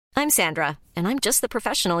I'm Sandra, and I'm just the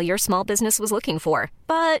professional your small business was looking for.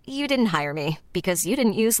 But you didn't hire me because you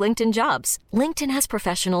didn't use LinkedIn Jobs. LinkedIn has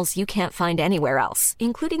professionals you can't find anywhere else,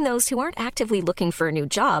 including those who aren't actively looking for a new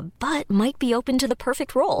job, but might be open to the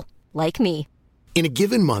perfect role, like me. In a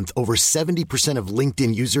given month, over 70% of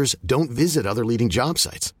LinkedIn users don't visit other leading job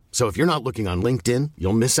sites. So if you're not looking on LinkedIn,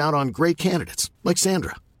 you'll miss out on great candidates like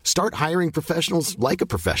Sandra. Start hiring professionals like a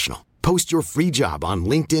professional. Post your free job on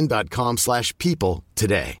linkedin.com/people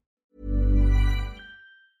today.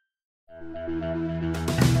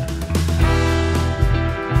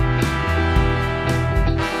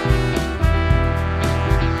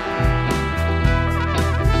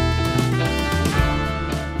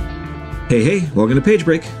 Hey, welcome to Page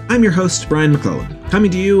Break. I'm your host, Brian McClellan, coming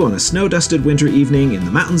to you on a snow-dusted winter evening in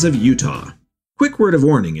the mountains of Utah. Quick word of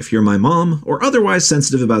warning if you're my mom or otherwise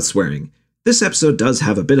sensitive about swearing. This episode does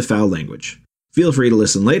have a bit of foul language. Feel free to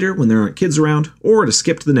listen later when there aren't kids around, or to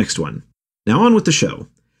skip to the next one. Now on with the show.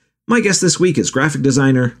 My guest this week is graphic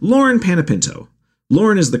designer Lauren Panepinto.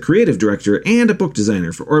 Lauren is the creative director and a book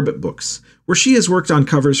designer for Orbit Books, where she has worked on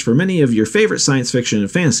covers for many of your favorite science fiction and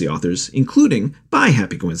fantasy authors, including, by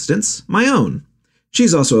happy coincidence, my own.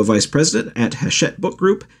 She's also a vice president at Hachette Book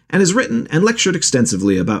Group and has written and lectured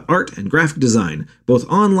extensively about art and graphic design, both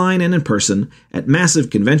online and in person, at massive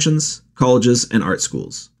conventions, colleges, and art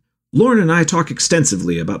schools. Lauren and I talk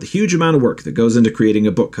extensively about the huge amount of work that goes into creating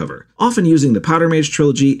a book cover, often using the Powder Mage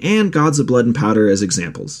trilogy and Gods of Blood and Powder as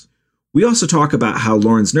examples. We also talk about how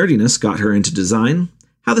Lauren's nerdiness got her into design,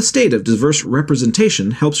 how the state of diverse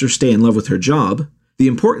representation helps her stay in love with her job, the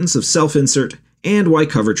importance of self-insert, and why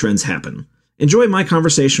cover trends happen. Enjoy my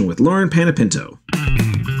conversation with Lauren Panepinto.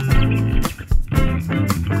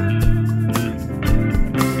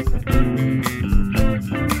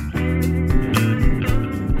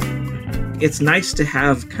 It's nice to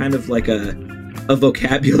have kind of like a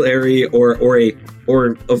vocabulary or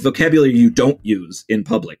a vocabulary you don't use in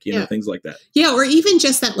public, you know, things like that. Yeah, or even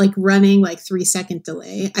just that like running like 3-second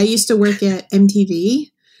delay. I used to work at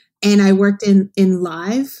MTV and I worked in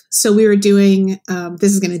live. So we were doing,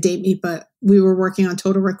 this is going to date me, but we were working on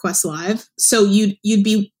Total Request Live. So you'd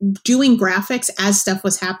be doing graphics as stuff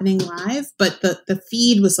was happening live, but the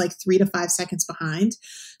feed was like 3 to 5 seconds behind.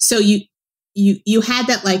 So you had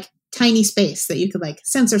that like tiny space that you could like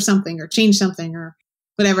censor something or change something or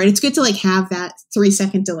whatever. And it's good to like have that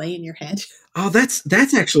 3-second delay in your head. Oh, that's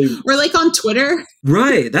actually, or like on Twitter.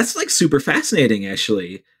 Right. That's like super fascinating,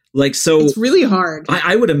 actually. Like, so it's really hard.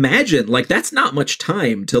 I would imagine like that's not much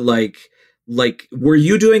time to like, were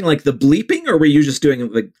you doing like the bleeping or were you just doing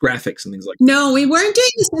like graphics and things like that? No, we weren't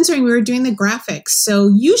doing the censoring. We were doing the graphics. So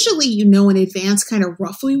usually, you know, in advance, kind of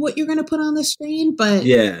roughly what you're going to put on the screen. But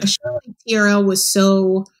a show like TRL was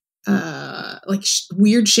so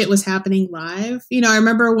weird shit was happening live. You know, I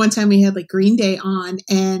remember one time we had like Green Day on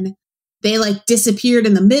and they like disappeared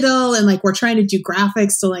in the middle and like we're trying to do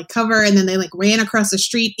graphics to like cover and then they like ran across the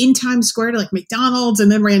street in Times Square to like McDonald's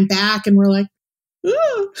and then ran back and we're like,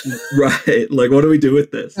 ooh. Right. Like, what do we do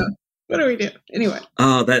with this? What do we do? Anyway.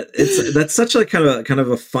 Oh, that's such a kind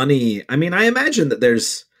of a funny, I mean, I imagine that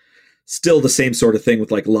there's still the same sort of thing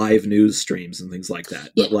with like live news streams and things like that.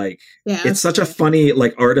 But like, it's such a funny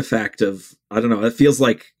like artifact of, I don't know, it feels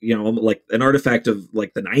like, you know, like an artifact of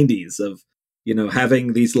like the 90s of, you know,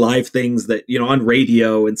 having these live things that, you know, on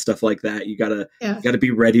radio and stuff like that, you gotta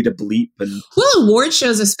be ready to bleep. And well, award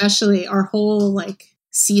shows, especially, our whole like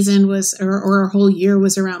season was, or our whole year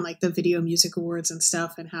was around like the Video Music Awards and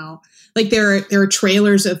stuff, and how like there are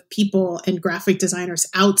trailers of people and graphic designers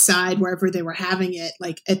outside wherever they were having it,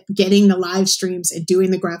 like at getting the live streams and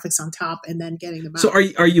doing the graphics on top and then getting them out. So are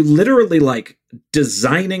you literally like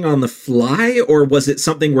designing on the fly, or was it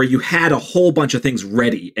something where you had a whole bunch of things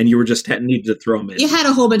ready and you were just needed to throw them in? You had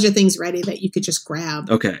a whole bunch of things ready that you could just grab.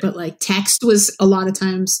 Okay. But like text was a lot of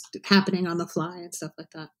times happening on the fly and stuff like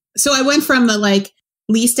that. So I went from the like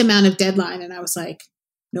least amount of deadline and I was like,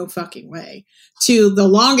 no fucking way, to the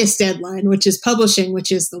longest deadline, which is publishing,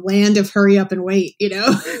 which is the land of hurry up and wait, you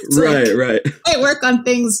know? Right. I work on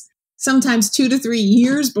things sometimes 2 to 3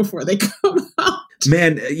 years before they come out.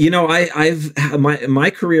 Man, you know, I've my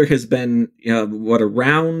career has been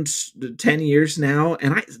around 10 years now,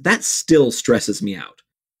 and that still stresses me out.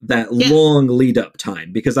 That long lead up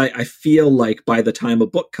time, because I feel like by the time a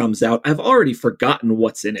book comes out, I've already forgotten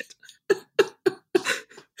what's in it.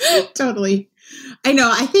 Totally. I know.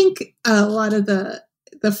 I think a lot of the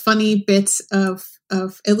funny bits of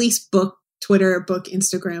at least book Twitter, book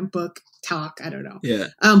Instagram, book talk, I don't know. Yeah.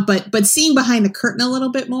 But seeing behind the curtain a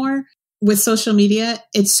little bit more with social media,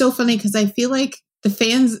 it's so funny because I feel like the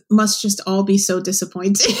fans must just all be so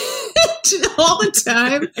disappointed. all the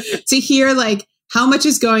time to hear like how much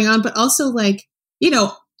is going on, but also like,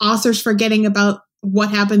 authors forgetting about what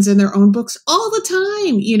happens in their own books all the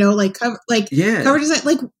time, like cover design.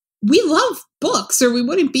 Like we love books, or we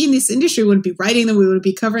wouldn't be in this industry, we wouldn't be writing them, we would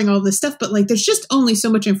be covering all this stuff. But like, there's just only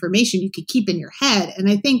so much information you could keep in your head. And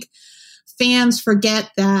I think fans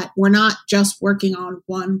forget that we're not just working on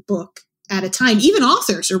one book at a time. Even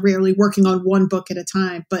authors are rarely working on one book at a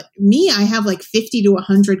time. But me, I have like 50 to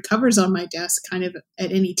 100 covers on my desk kind of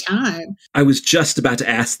at any time. I was just about to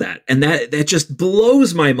ask that. And that just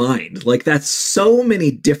blows my mind. Like, that's so many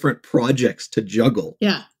different projects to juggle.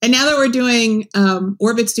 Yeah. And now that we're doing,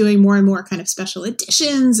 Orbit's doing more and more kind of special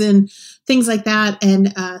editions and things like that.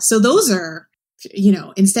 And so those are,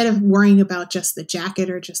 instead of worrying about just the jacket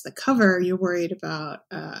or just the cover, you're worried about,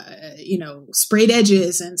 sprayed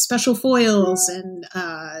edges and special foils and,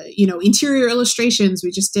 interior illustrations. We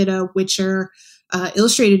just did a Witcher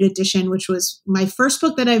illustrated edition, which was my first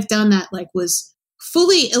book that I've done that like was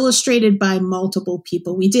fully illustrated by multiple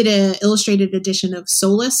people. We did an illustrated edition of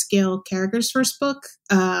Solus, Gail Carriger's first book.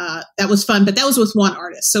 That was fun, but that was with one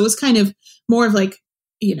artist. So it was kind of more of like,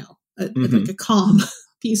 like a calm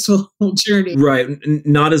peaceful journey. Right.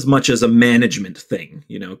 Not as much as a management thing,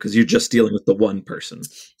 because you're just dealing with the one person.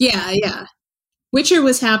 Yeah. Witcher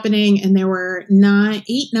was happening and there were 9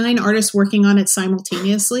 artists working on it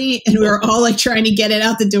simultaneously. And we were all like trying to get it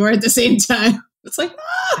out the door at the same time. It's like,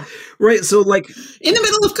 Right. So like in the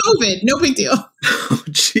middle of COVID, no big deal. Oh,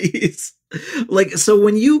 geez. Like, so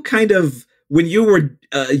when you were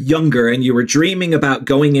younger and you were dreaming about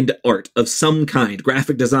going into art of some kind,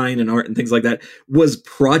 graphic design and art and things like that, was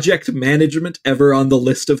project management ever on the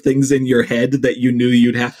list of things in your head that you knew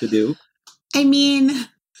you'd have to do? I mean,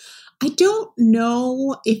 I don't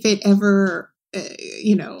know if it ever,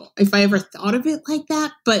 if I ever thought of it like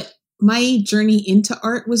that, but my journey into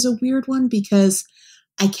art was a weird one because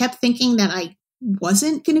I kept thinking that I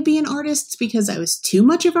wasn't going to be an artist because I was too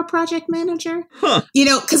much of a project manager,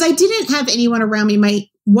 because I didn't have anyone around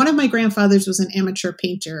me. One of my grandfathers was an amateur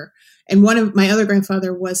painter and one of my other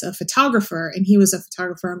grandfather was a photographer, and he was a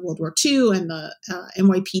photographer in World War II and the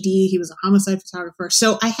NYPD. He was a homicide photographer.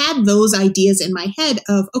 So I had those ideas in my head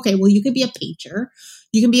of, okay, well, you could be a painter,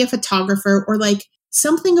 you can be a photographer, or like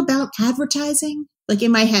something about advertising. Like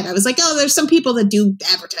in my head, I was like, oh, there's some people that do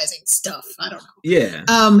advertising stuff. I don't know. Yeah.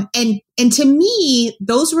 And to me,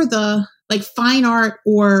 those were the like fine art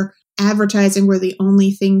or advertising were the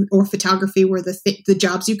only thing, or photography were the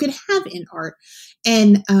jobs you could have in art.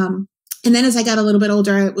 And then as I got a little bit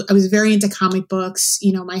older, I was very into comic books.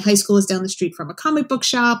 My high school is down the street from a comic book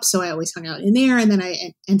shop, so I always hung out in there. And then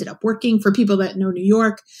I ended up working for people that know New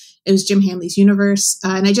York. It was Jim Hanley's Universe,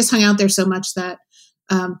 and I just hung out there so much that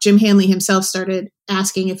Jim Hanley himself started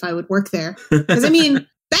asking if I would work there. Because I mean,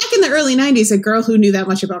 back in the early 90s, a girl who knew that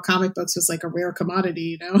much about comic books was like a rare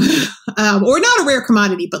commodity, or not a rare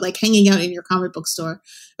commodity, but like hanging out in your comic book store,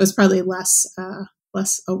 it was probably a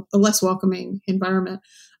less welcoming environment.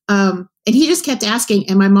 And he just kept asking,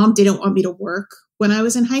 and my mom didn't want me to work when I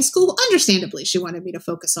was in high school. Understandably, she wanted me to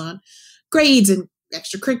focus on grades and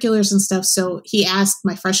extracurriculars and stuff. So he asked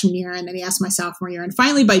my freshman year, and then he asked my sophomore year. And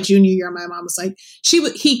finally by junior year, my mom was like,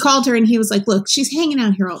 he called her and he was like, look, she's hanging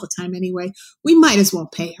out here all the time anyway. We might as well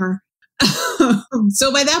pay her.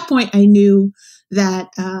 So by that point, I knew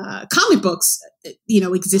that comic books,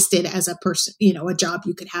 existed as a person, a job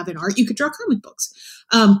you could have in art. You could draw comic books.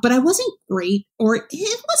 But I wasn't great, or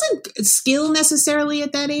it wasn't skill necessarily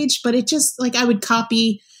at that age, but it just like I would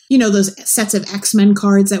copy those sets of X-Men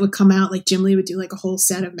cards that would come out. Like Jim Lee would do like a whole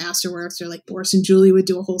set of Masterworks, or like Boris and Julie would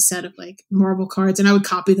do a whole set of like Marvel cards, and I would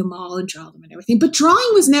copy them all and draw them and everything. But drawing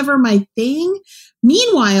was never my thing.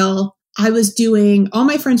 Meanwhile, I was doing, all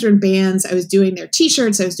my friends were in bands. I was doing their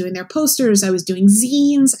t-shirts. I was doing their posters. I was doing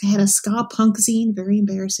zines. I had a ska punk zine, very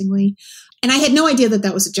embarrassingly. And I had no idea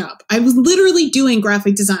that was a job. I was literally doing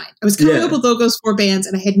graphic design. I was coming up with logos for bands,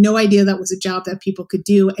 and I had no idea that was a job that people could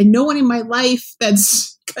do. And no one in my life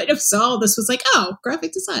that's kind of saw this was like, oh,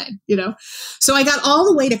 graphic design, So I got all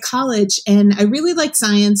the way to college, and I really liked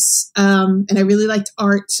science, and I really liked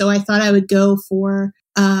art. So I thought I would go for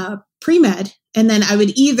pre-med. And then I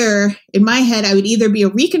would either be a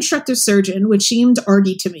reconstructive surgeon, which seemed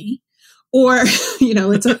arty to me, or,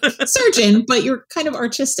 it's a surgeon, but you're kind of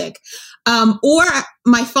artistic. Or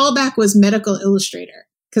my fallback was medical illustrator,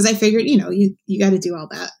 because I figured, you got to do all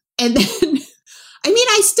that. And then,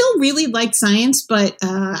 I still really liked science, but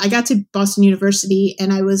I got to Boston University,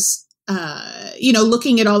 and I was,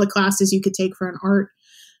 looking at all the classes you could take for an art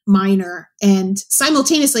minor, and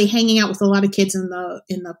simultaneously hanging out with a lot of kids in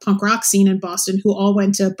the punk rock scene in Boston who all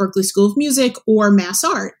went to Berklee School of Music or Mass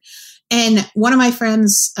Art. And one of my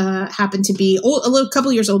friends happened to be a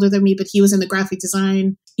couple years older than me, but he was in the graphic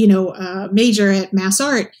design, major at Mass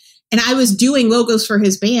Art. And I was doing logos for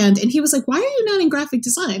his band. And he was like, why are you not in graphic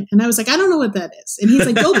design? And I was like, I don't know what that is. And he's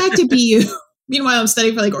like, go back to BU. Meanwhile, I'm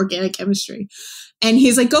studying for like organic chemistry. And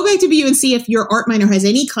he's like, go back to BU and see if your art minor has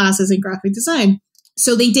any classes in graphic design.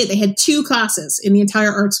 So they did. They had 2 classes in the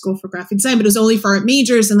entire art school for graphic design, but it was only for art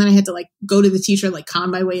majors. And then I had to like go to the teacher, like con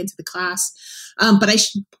my way into the class. But I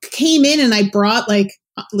came in and I brought like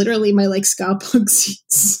literally my like scalpel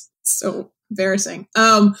seats. So embarrassing.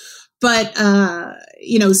 But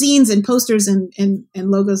zines and posters and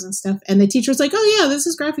logos and stuff. And the teacher was like, oh yeah, this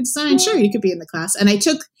is graphic design. Sure, you could be in the class. And I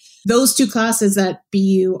took those 2 classes that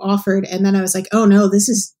BU offered. And then I was like, oh no, this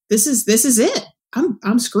is it.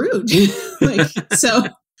 I'm screwed.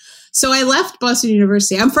 So I left Boston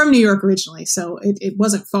University. I'm from New York originally, so it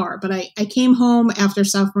wasn't far. But I came home after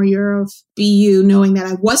sophomore year of BU knowing that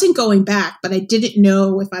I wasn't going back, but I didn't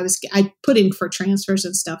know if I put in for transfers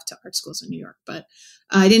and stuff to art schools in New York, but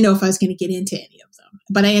I didn't know if I was going to get into any of them.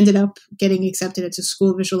 But I ended up getting accepted into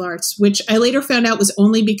School of Visual Arts, which I later found out was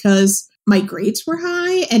only because my grades were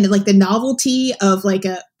high and like the novelty of like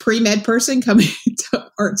a pre-med person coming to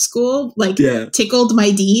art school, tickled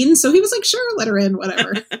my dean. So he was like, sure, let her in,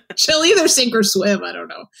 whatever. She'll either sink or swim. I don't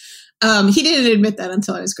know. He didn't admit that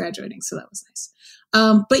until I was graduating. So that was nice.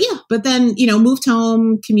 But then, moved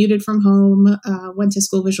home, commuted from home, went to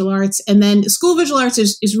School of Visual Arts. And then School of Visual Arts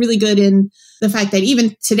is really good in the fact that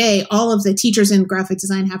even today, all of the teachers in graphic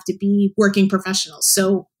design have to be working professionals.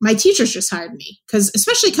 So my teachers just hired me because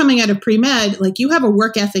especially coming out of pre-med, like you have a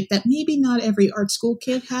work ethic that maybe not every art school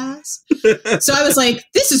kid has. So I was like,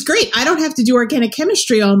 this is great. I don't have to do organic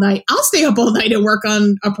chemistry all night. I'll stay up all night and work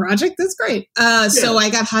on a project. That's great. So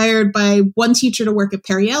I got hired by one teacher to work at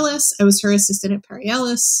Perry Ellis. I was her assistant at Perry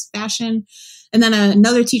Ellis Fashion. And then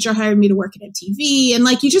another teacher hired me to work at MTV. And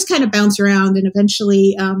like, you just kind of bounce around. And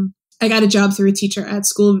eventually I got a job through a teacher at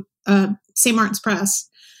school, St. Martin's Press,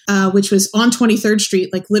 which was on 23rd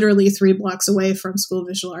Street, like literally 3 blocks away from School of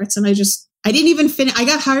Visual Arts. And I didn't even finish. I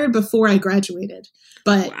got hired before I graduated.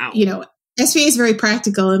 But, SVA is very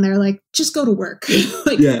practical. And they're like, just go to work.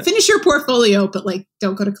 Finish your portfolio, but like,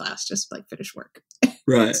 don't go to class. Just like finish work.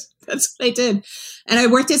 Right. That's what I did. And I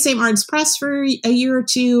worked at St. Martin's Press for a year or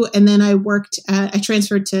 2. And then I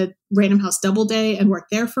transferred to Random House Doubleday and worked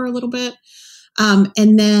there for a little bit.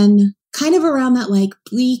 And then kind of around that like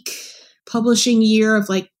bleak publishing year of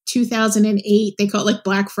like 2008, they call it like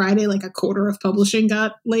Black Friday, like a quarter of publishing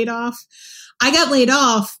got laid off. I got laid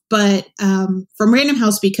off, but from Random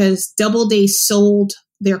House because Doubleday sold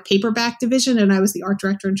their paperback division and I was the art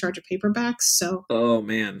director in charge of paperbacks. So oh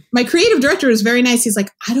man, my creative director was very nice. He's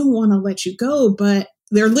like, I don't want to let you go, but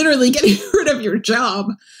they're literally getting rid of your job.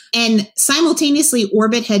 And simultaneously,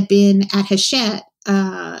 Orbit had been at Hachette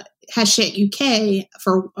UK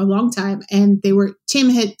for a long time. And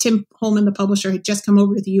Tim Holman, the publisher, had just come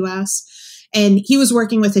over to the US and he was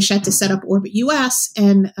working with Hachette to set up Orbit US.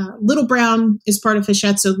 And Little Brown is part of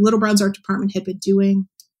Hachette. So Little Brown's art department had been doing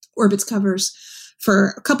Orbit's covers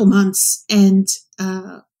for a couple months. And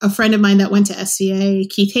a friend of mine that went to SVA,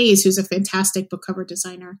 Keith Hayes, who's a fantastic book cover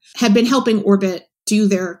designer, had been helping Orbit do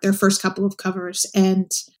their first couple of covers.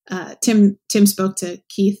 And Tim spoke to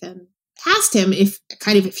Keith and asked him if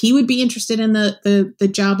he would be interested in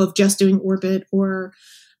the job of just doing Orbit or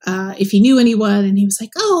if he knew anyone. And he was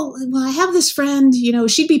like, oh, well, I have this friend,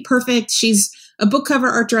 she'd be perfect. She's a book cover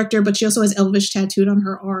art director, but she also has Elvish tattooed on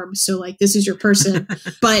her arm. So like, this is your person,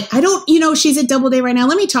 but I don't, she's at Doubleday right now.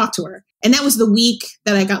 Let me talk to her. And that was the week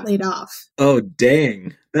that I got laid off. Oh,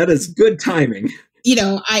 dang. That is good timing.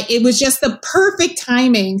 It was just the perfect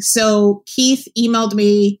timing. So Keith emailed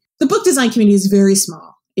me. The book design community is very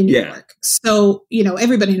small in New York. So,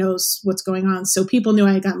 everybody knows what's going on. So people knew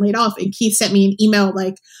I had gotten laid off. And Keith sent me an email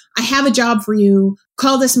like, I have a job for you.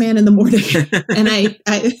 Call this man in the morning. And I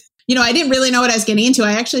didn't really know what I was getting into.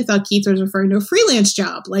 I actually thought Keith was referring to a freelance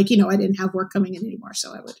job. Like, I didn't have work coming in anymore.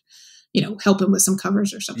 So I would, help him with some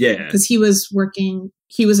covers or something. Yeah. Because he was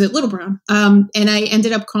at Little Brown. And I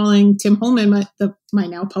ended up calling Tim Holman, my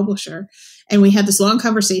now publisher. And we had this long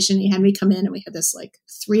conversation. He had me come in and we had this like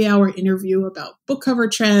 3-hour interview about book cover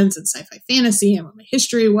trends and sci-fi fantasy and what my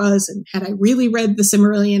history was. And had I really read The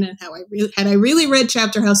Silmarillion and had I really read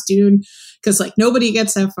Chapter House Dune? Because like nobody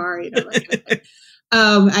gets that far,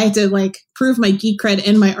 I had to like prove my geek cred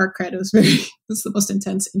and my art cred. It was the most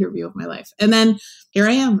intense interview of my life. And then here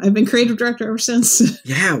I am. I've been creative director ever since.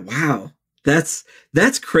 Yeah. Wow. That's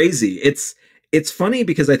crazy. It's funny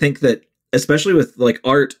because I think that especially with like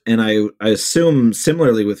art and I assume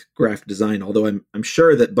similarly with graphic design, although I'm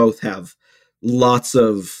sure that both have lots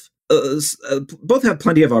of both have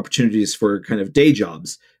plenty of opportunities for kind of day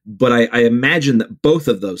jobs, but I imagine that both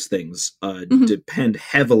of those things depend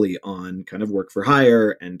heavily on kind of work for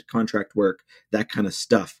hire and contract work, that kind of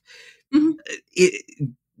stuff.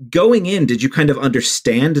 Going in, did you kind of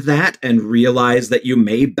understand that and realize that you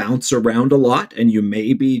may bounce around a lot and you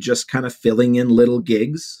may be just kind of filling in little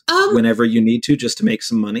gigs whenever you need to just to make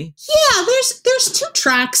some money? Yeah, there's two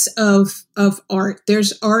tracks of art.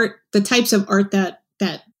 There's art, the types of art that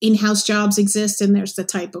in-house jobs exist, and there's the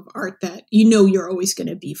type of art that you're always going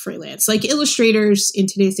to be freelance. Like illustrators in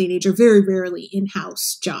today's day and age are very rarely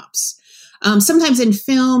in-house jobs. Sometimes in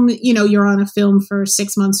film, you're on a film for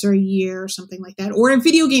 6 months or a year or something like that. Or in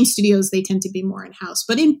video game studios, they tend to be more in-house.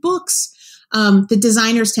 But in books, the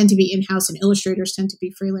designers tend to be in-house and illustrators tend to be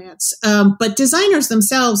freelance. But designers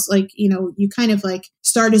themselves, you kind of like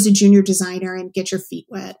start as a junior designer and get your feet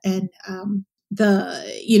wet. And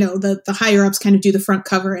the higher ups kind of do the front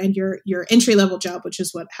cover, and your entry level job, which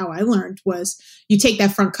is how I learned, was you take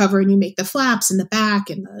that front cover and you make the flaps and the back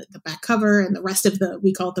and the back cover and the rest of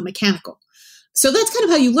we call it the mechanical. So that's kind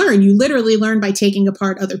of how you learn. You literally learn by taking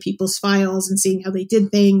apart other people's files and seeing how they did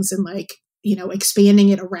things and expanding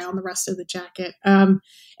it around the rest of the jacket. And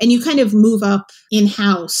you kind of move up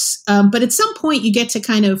in-house. But at some point you get to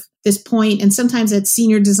kind of this point, and sometimes it's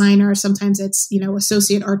senior designer, sometimes it's,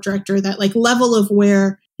 associate art director, that level of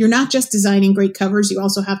where you're not just designing great covers, you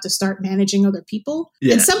also have to start managing other people.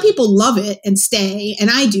 Yeah. And some people love it and stay. And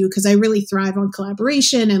I do, because I really thrive on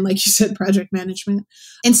collaboration and, like you said, project management.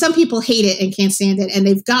 And some people hate it and can't stand it. And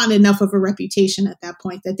they've gotten enough of a reputation at that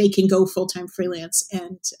point that they can go full-time freelance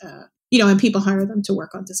and people hire them to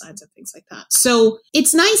work on designs and things like that. So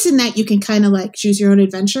it's nice in that you can kind of choose your own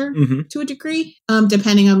adventure to a degree,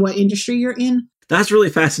 depending on what industry you're in. That's really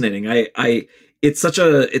fascinating. It's such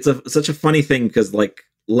a funny thing, because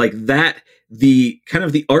the kind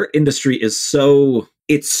of the art industry is so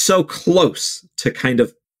close to kind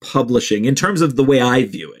of publishing in terms of the way I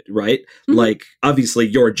view it, right? Obviously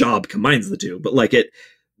your job combines the two,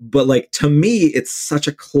 but to me, it's such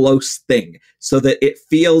a close thing, so that it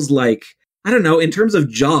feels like, I don't know, in terms of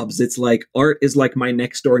jobs, it's like art is like my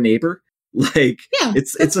next door neighbor.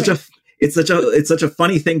 It's such a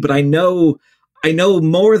funny thing, but I know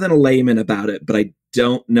more than a layman about it, but I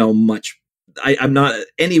don't know much. I'm not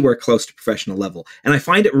anywhere close to professional level. And I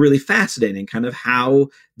find it really fascinating kind of how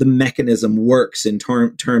the mechanism works in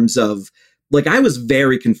terms of, I was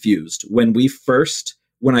very confused when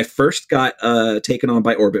I first got taken on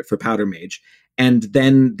by Orbit for Powder Mage, and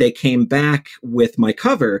then they came back with my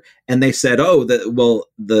cover and they said,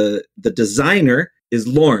 the designer is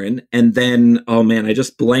Lauren, and then I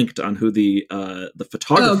just blanked on who the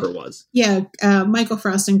photographer was. Yeah, Michael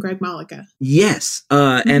Frost and Greg Malika. Yes,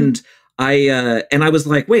 and I was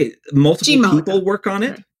like, wait, multiple people work on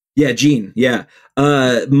it? Right. Yeah, Gene. Yeah.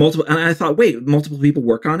 Multiple, and I thought, wait, multiple people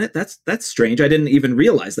work on it? That's strange. I didn't even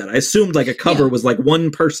realize that. I assumed a cover was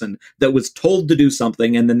one person that was told to do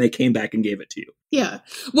something and then they came back and gave it to you. Yeah.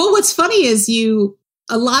 Well, what's funny is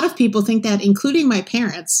a lot of people think that, including my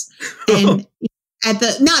parents, and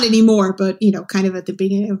not anymore, but kind of at the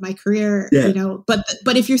beginning of my career,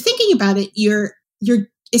 but if you're thinking about it, you're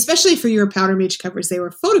especially for your Powder Mage covers, they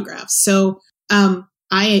were photographs. So,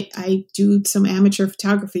 I do some amateur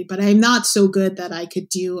photography, but I'm not so good that I could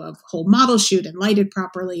do a whole model shoot and light it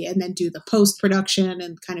properly and then do the post-production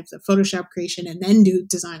and kind of the Photoshop creation and then do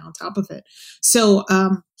design on top of it. So,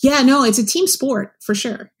 it's a team sport for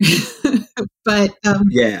sure. But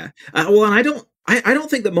and I don't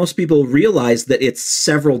think that most people realize that it's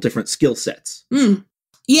several different skill sets.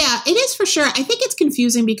 Yeah, it is for sure. I think it's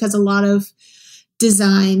confusing because a lot of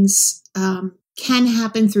designs can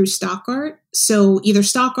happen through stock art. So either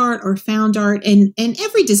stock art or found art, and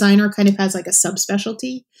every designer kind of has a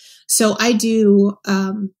subspecialty. So I do,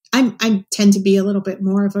 I tend to be a little bit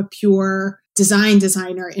more of a pure design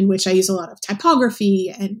designer, in which I use a lot of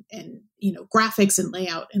typography and graphics and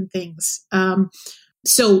layout and things.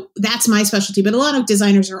 So that's my specialty. But a lot of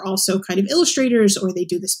designers are also kind of illustrators, or they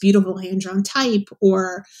do this beautiful hand-drawn type,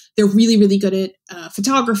 or they're really, really good at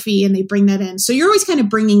photography and they bring that in. So you're always kind of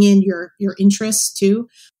bringing in your interests too.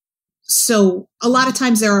 So a lot of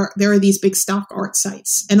times there are these big stock art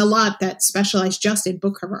sites, and a lot that specialize just in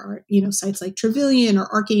book cover art, sites like Trevillian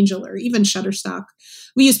or Archangel or even Shutterstock.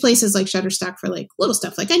 We use places like Shutterstock for little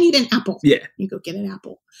stuff. I need an apple. Yeah. You go get an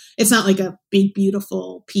apple. It's not a big,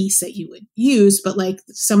 beautiful piece that you would use, but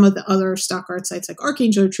some of the other stock art sites like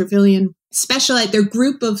Archangel or Trevillian specialize. Their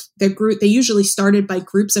group, they usually started by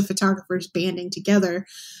groups of photographers banding together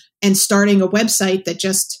and starting a website that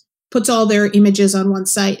just puts all their images on one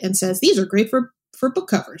site and says, these are great for for book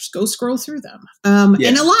covers. Go scroll through them.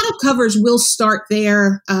 And a lot of covers will start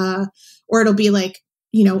there, or it'll be like,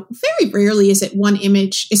 very rarely is it one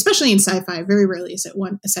image, especially in sci-fi. Very rarely is it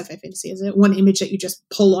sci-fi fantasy. Is it one image that you just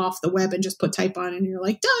pull off the web and just put type on and you're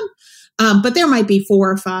like, done. But there might be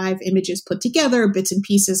 4 or 5 images put together, bits and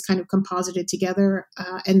pieces kind of composited together.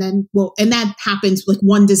 And that happens like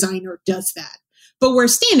one designer does that. But we're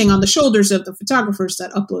standing on the shoulders of the photographers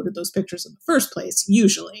that uploaded those pictures in the first place,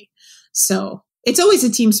 usually. So it's always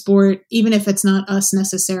a team sport, even if it's not us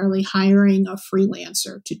necessarily hiring a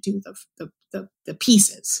freelancer to do the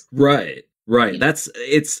pieces. Right.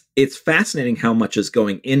 It's fascinating how much is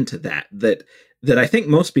going into that I think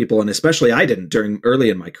most people, and especially I didn't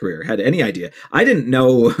early in my career, had any idea. I didn't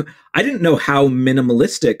know how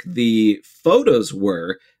minimalistic the photos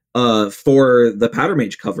were for the Powder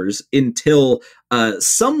Mage covers until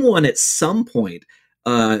someone at some point,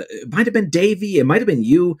 it might have been Davey, it might have been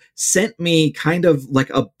you, sent me kind of like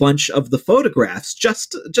a bunch of the photographs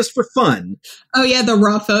just for fun. Oh yeah, the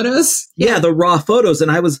raw photos? Yeah, the raw photos. And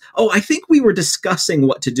I think we were discussing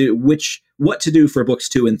what to do for books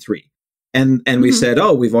 2 and 3. And we said,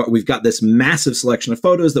 we've got this massive selection of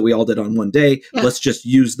photos that we all did on one day. Yeah. Let's just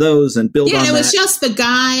use those and build on that. Yeah, it was just the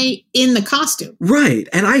guy in the costume. Right.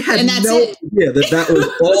 And I had no idea that was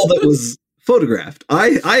all that was photographed.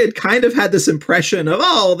 I had kind of had this impression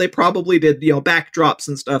of, they probably did, backdrops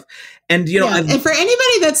and stuff. And, and for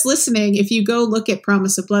anybody that's listening, if you go look at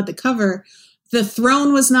Promise of Blood, the cover, the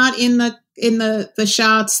throne was not in the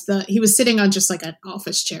shots. He was sitting on just like an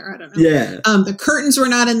office chair. I don't know. Yeah. The curtains were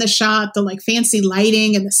not in the shot. The like fancy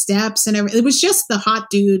lighting and the steps and everything. It was just the hot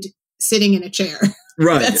dude sitting in a chair.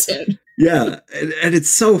 Right. That's it. Yeah. And it's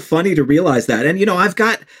so funny to realize that. And,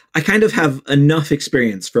 I kind of have enough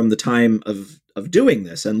experience from the time of doing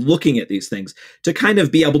this and looking at these things to kind of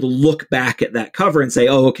be able to look back at that cover and say,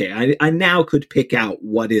 okay, I now could pick out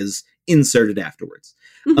what is inserted afterwards.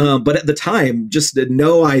 Mm-hmm. But at the time, just had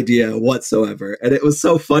no idea whatsoever. And it was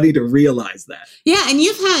so funny to realize that. Yeah. And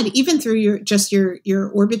you've had, even through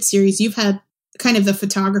your Orbit series, you've had kind of the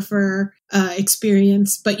photographer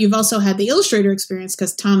experience, but you've also had the illustrator experience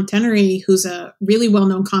because Tom Tenery, who's a really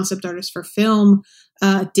well-known concept artist for film,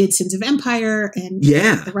 did Sins of Empire and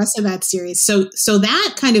the rest of that series. So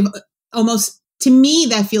that kind of almost, to me,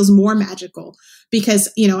 that feels more magical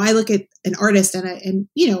because, I look at an artist and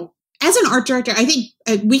as an art director, I think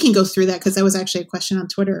we can go through that because that was actually a question on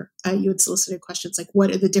Twitter. You had solicited questions like,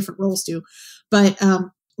 what do the different roles do? But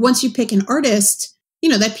once you pick an artist,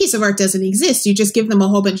 that piece of art doesn't exist. You just give them a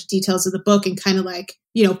whole bunch of details of the book and kind of like,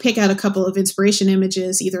 pick out a couple of inspiration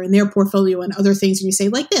images, either in their portfolio and other things. And you say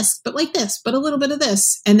like this, but a little bit of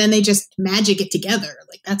this. And then they just magic it together.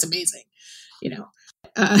 Like, that's amazing,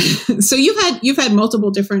 So you've had multiple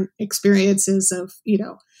different experiences of,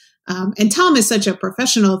 and Tom is such a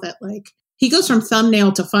professional that like he goes from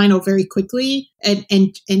thumbnail to final very quickly. And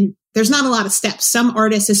there's not a lot of steps. Some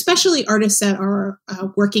artists, especially artists that are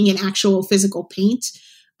working in actual physical paint,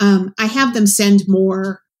 I have them send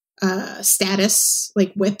more status,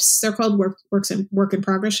 like whips, they're called, work in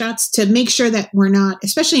progress shots, to make sure that we're not,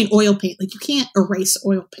 especially in oil paint, like you can't erase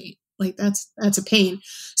oil paint. Like that's a pain.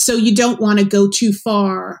 So you don't want to go too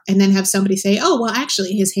far and then have somebody say, oh, well,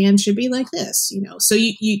 actually his hand should be like this, So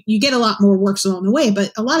you get a lot more works along the way.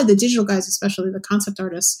 But a lot of the digital guys, especially the concept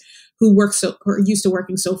artists who are used to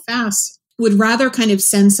working so fast, would rather kind of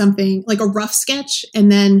send something like a rough sketch.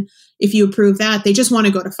 And then if you approve that, they just want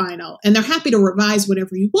to go to final. And they're happy to revise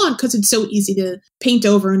whatever you want because it's so easy to paint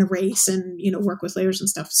over and erase and, work with layers and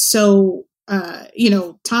stuff. So,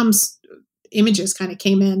 Tom's images kind of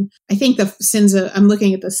came in. I think I'm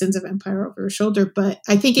looking at the Sins of Empire over her shoulder, but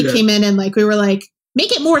I think it came in and like, we were like,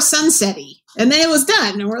 make it more sunsetty. And then it was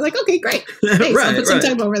done. And we're like, okay, great. Thanks. I'll put some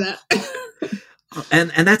time over that.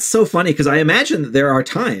 And that's so funny because I imagine that there are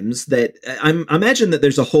times that I imagine that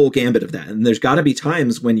there's a whole gambit of that. And there's got to be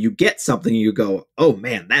times when you get something and you go, oh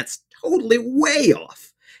man, that's totally way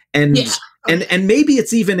off. And and maybe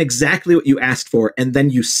it's even exactly what you asked for. And then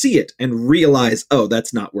you see it and realize, oh,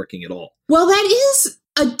 that's not working at all. Well, that is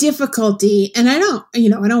a difficulty. And I don't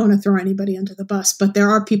want to throw anybody under the bus, but there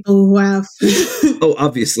are people who have. Oh,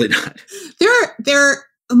 obviously not. The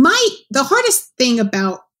hardest thing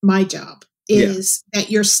about my job is that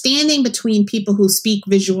you're standing between people who speak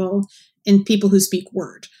visual and people who speak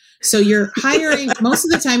word. So you're hiring, most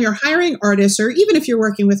of the time you're hiring artists, or even if you're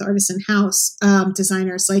working with artists in-house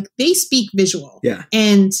designers, like they speak visual. Yeah.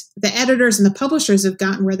 And the editors and the publishers have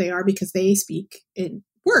gotten where they are because they speak in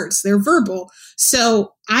words. They're verbal.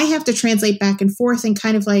 So I have to translate back and forth and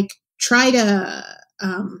kind of like try to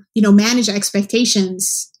manage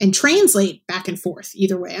expectations and translate back and forth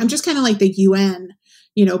either way. I'm just kind of like the UN,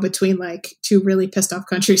 between like two really pissed off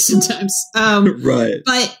countries sometimes. Right.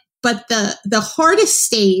 But the hardest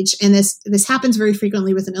stage, and this happens very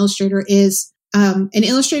frequently with an illustrator, is an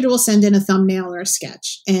illustrator will send in a thumbnail or a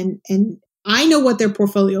sketch, and I know what their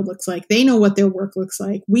portfolio looks like. They know what their work looks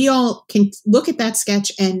like. We all can look at that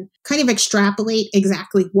sketch and kind of extrapolate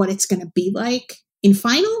exactly what it's going to be like in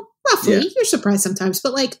final. Roughly, you're surprised sometimes,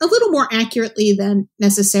 but like a little more accurately than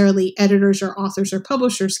necessarily editors or authors or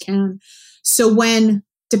publishers can. So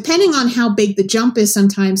depending on how big the jump is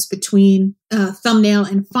sometimes between thumbnail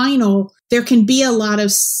and final, there can be a lot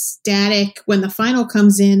of static when the final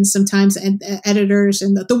comes in sometimes, and editors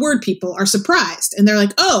and the word people are surprised. And they're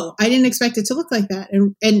like, oh, I didn't expect it to look like that.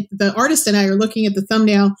 And the artist and I are looking at the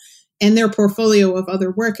thumbnail and their portfolio of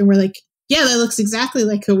other work, and we're like, yeah, that looks exactly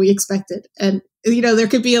like who we expected. And, there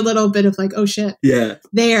could be a little bit of like, oh shit. Yeah.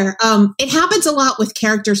 There. It happens a lot with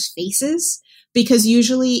characters' faces, because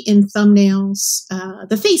usually in thumbnails,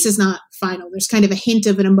 the face is not final. There's kind of a hint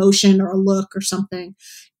of an emotion or a look or something.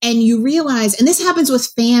 And you realize, and this happens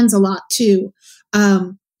with fans a lot too,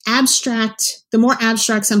 the more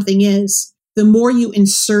abstract something is, the more you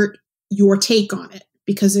insert your take on it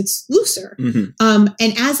because it's looser. Mm-hmm.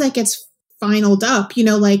 And as that gets finaled up,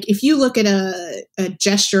 like if you look at a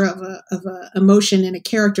gesture of a emotion in a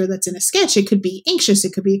character that's in a sketch, it could be anxious,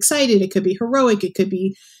 it could be excited, it could be heroic, it could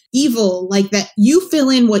be evil, like that. You fill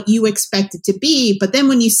in what you expect it to be, but then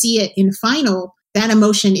when you see it in final, that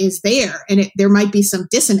emotion is there, and there might be some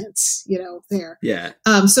dissonance, there. Yeah.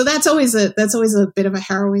 So that's always a bit of a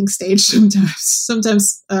harrowing stage sometimes.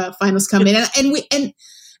 Sometimes finals come in,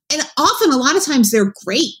 and often a lot of times they're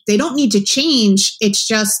great. They don't need to change. It's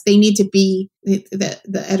just they need to be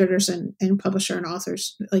the editors and publisher and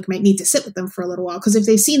authors like might need to sit with them for a little while, because if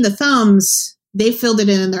they've seen the thumbs, they filled it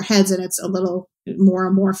in their heads, and it's a little more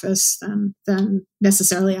amorphous than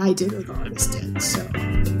necessarily I did or the artist did. So.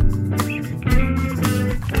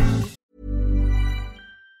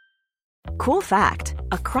 Cool fact,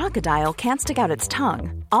 a crocodile can't stick out its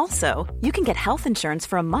tongue. Also, you can get health insurance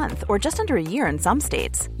for a month or just under a year in some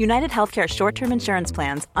states. United Healthcare short-term insurance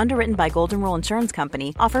plans, underwritten by Golden Rule Insurance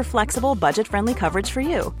Company, offer flexible, budget-friendly coverage for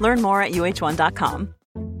you. Learn more at UH1.com.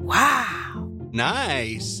 Wow.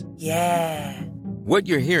 Nice. Yeah. What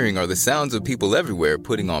you're hearing are the sounds of people everywhere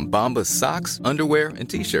putting on Bombas socks, underwear, and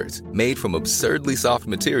T-shirts made from absurdly soft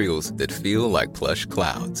materials that feel like plush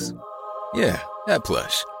clouds. Yeah, that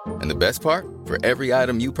plush. And the best part? For every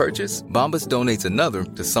item you purchase, Bombas donates another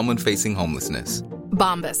to someone facing homelessness.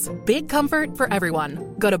 Bombas. Big comfort for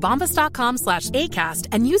everyone. Go to bombas.com/ACAST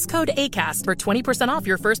and use code ACAST for 20% off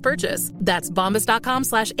your first purchase. That's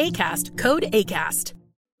bombas.com/ACAST. Code ACAST.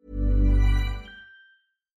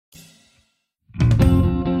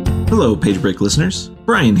 Hello, Page Break listeners.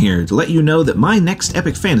 Brian here to let you know that my next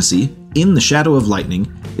epic fantasy, In the Shadow of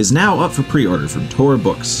Lightning, is now up for pre-order from Tor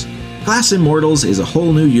Books. Glass Immortals is a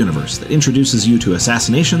whole new universe that introduces you to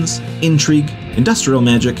assassinations, intrigue, industrial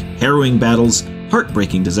magic, harrowing battles,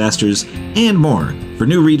 heartbreaking disasters, and more for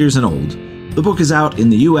new readers and old. The book is out in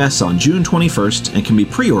the US on June 21st and can be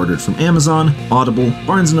pre-ordered from Amazon, Audible,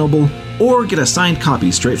 Barnes & Noble, or get a signed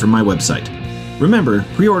copy straight from my website. Remember,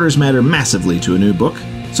 pre-orders matter massively to a new book,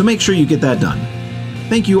 so make sure you get that done.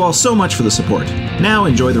 Thank you all so much for the support. Now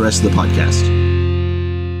enjoy the rest of the podcast.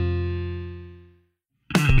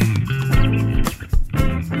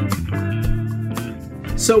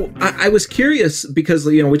 So I was curious because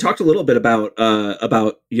we talked a little bit about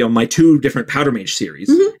my two different Powder Mage series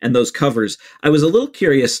and those covers. I was a little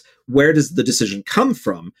curious, where does the decision come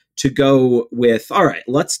from to go with, all right,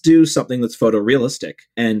 let's do something that's photorealistic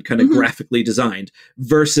and kind of graphically designed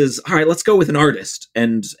versus, all right, let's go with an artist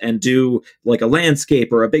and do like a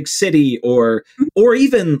landscape or a big city or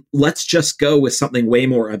even let's just go with something way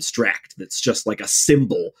more abstract that's just like a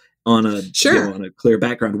symbol on a on a clear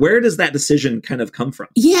background. Where does that decision kind of come from?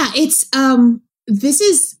 Yeah, it's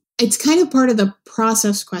it's kind of part of the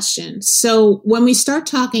process question. So when we start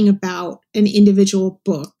talking about an individual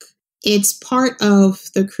book, it's part of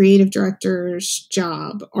the creative director's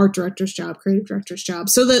job, art director's job, creative director's job.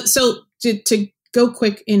 So to go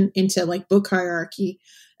quick into like book hierarchy,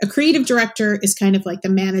 a creative director is kind of like the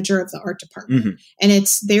manager of the art department, and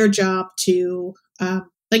it's their job to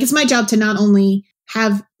it's my job to not only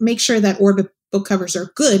make sure that Orbit book covers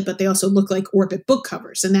are good, but they also look like Orbit book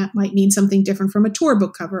covers. And that might mean something different from a Tor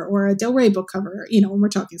book cover or a Del Rey book cover, when we're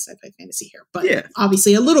talking sci-fi fantasy here. But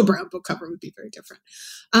obviously a Little Brown book cover would be very different.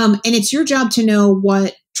 And it's your job to know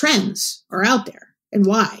what trends are out there. and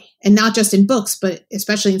why. And not just in books, but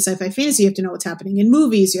especially in sci-fi fantasy, you have to know what's happening in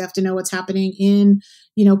movies. You have to know what's happening in,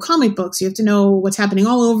 comic books. You have to know what's happening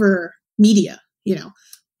all over media,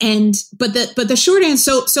 but the short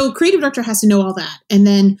answer, so creative director has to know all that. And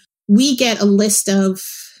then we get a list of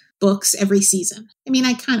books every season. I mean,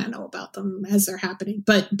 I kind of know about them as they're happening,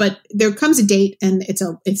 but there comes a date and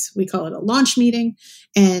we call it a launch meeting,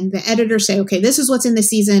 and the editors say, okay, this is what's in the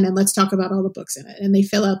season and let's talk about all the books in it. And they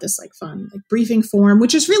fill out this fun briefing form,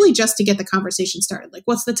 which is really just to get the conversation started. Like,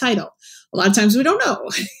 what's the title? A lot of times we don't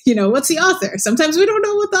know, what's the author? Sometimes we don't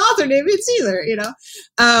know what the author name is either,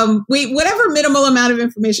 whatever minimal amount of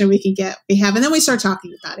information we can get, we have. And then we start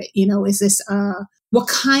talking about it. Is this, what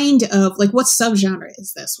kind of, what subgenre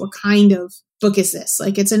is this? What kind of book is this?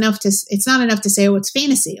 It's not enough to say, oh, it's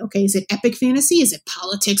fantasy. Okay. Is it epic fantasy? Is it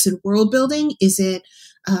politics and world building? Is it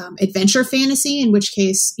adventure fantasy? In which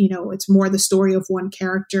case, it's more the story of one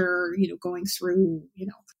character, going through,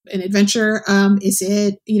 an adventure. Is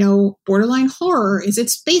it, borderline horror? Is it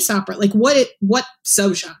space opera? What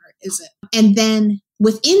subgenre is it? And then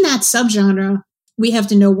within that subgenre, we have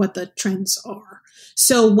to know what the trends are.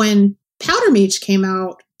 So when Powder Mage came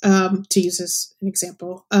out, to use as an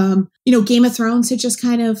example, Game of Thrones had just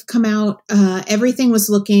kind of come out. Everything was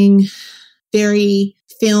looking very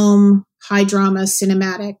film, high drama,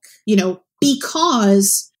 cinematic,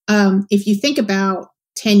 because if you think about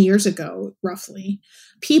 10 years ago, roughly,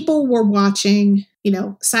 people were watching,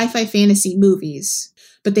 sci-fi fantasy movies,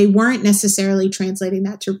 but they weren't necessarily translating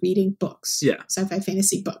that to reading books. Yeah. Sci-fi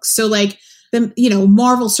fantasy books. So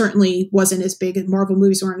Marvel certainly wasn't as big, and Marvel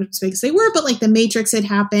movies weren't as big as they were, but The Matrix had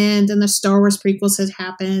happened and the Star Wars prequels had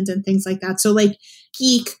happened and things like that. So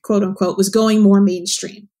geek, quote unquote, was going more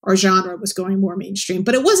mainstream, or genre was going more mainstream,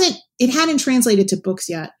 but it hadn't translated to books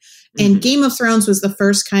yet. And Game of Thrones was the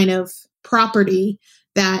first kind of property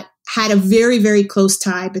that had a very, very close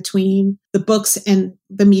tie between the books and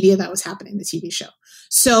the media that was happening, the TV show.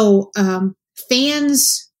 So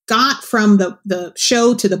fans got from the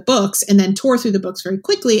show to the books and then tore through the books very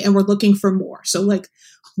quickly and were looking for more. So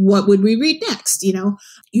what would we read next?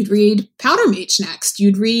 You'd read Powder Mage next.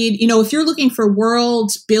 You'd read, if you're looking for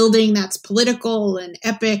world building that's political and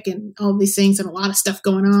epic and all these things and a lot of stuff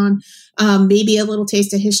going on, maybe a little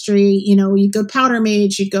taste of history, you'd go Powder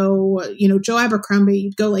Mage, you'd go, Joe Abercrombie,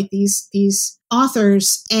 you'd go these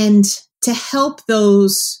authors. And to help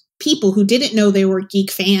those people who didn't know they were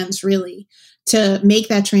geek fans really to make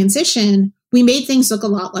that transition, we made things look a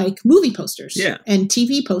lot like movie posters and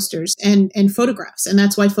TV posters and photographs. And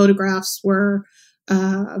that's why photographs were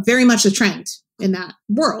very much the trend in that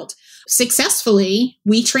world. Successfully,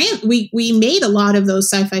 we made a lot of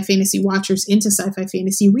those sci-fi fantasy watchers into sci-fi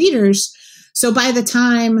fantasy readers. So by the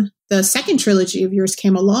time the second trilogy of yours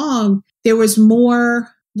came along, there was more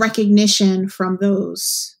recognition from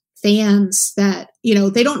those fans that,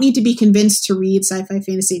 they don't need to be convinced to read sci-fi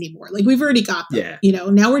fantasy anymore. We've already got them,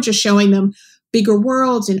 now we're just showing them bigger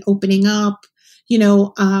worlds and opening up,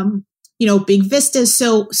 big vistas.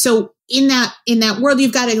 So in that world,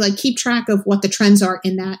 you've got to keep track of what the trends are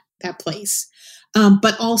in that place.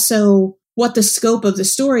 But also what the scope of the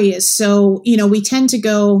story is. So, we tend to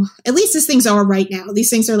go, at least as things are right now,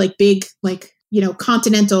 these things are big,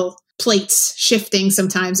 continental plates shifting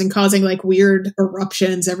sometimes and causing weird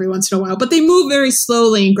eruptions every once in a while, but they move very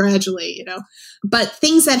slowly and gradually, but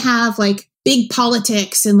things that have big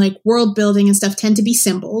politics and world building and stuff tend to be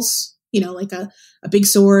symbols, a big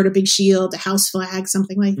sword, a big shield, a house flag,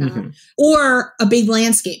 something like that, or a big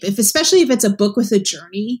landscape. Especially if it's a book with a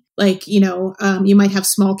journey, you might have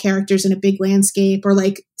small characters in a big landscape, or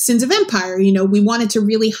Sins of Empire, we wanted to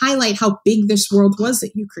really highlight how big this world was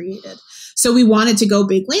that you created. So we wanted to go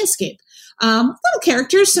big landscape, little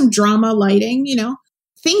characters, some drama, lighting,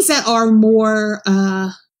 things that are more,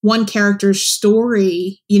 one character's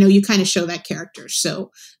story, you kind of show that character. So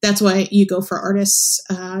that's why you go for artists,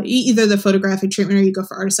 either the photographic treatment, or you go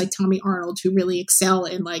for artists like Tommy Arnold, who really excel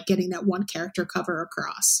in getting that one character cover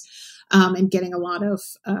across, and getting a lot of,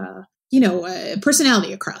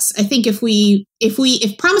 personality across. I think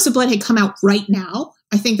if Promise of Blood had come out right now,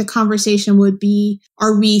 I think the conversation would be,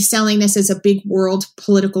 are we selling this as a big world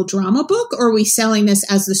political drama book, or are we selling this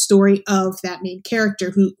as the story of that main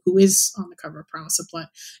character who is on the cover of Promise of Blood?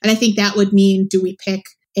 And I think that would mean, do we pick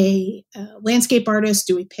a landscape artist?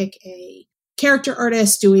 Do we pick a character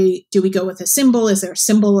artist? Do we go with a symbol? Is there a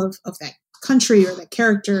symbol of that country or that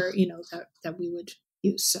character, that we would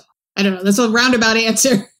use? So I don't know. That's a roundabout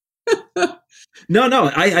answer.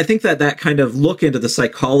 No, I think that kind of look into the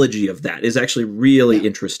psychology of that is actually really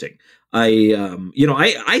interesting.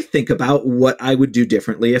 I think about what I would do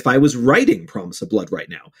differently if I was writing Promise of Blood right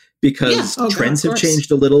now, because trends have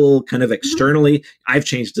changed a little kind of externally. I've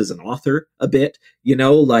changed as an author a bit,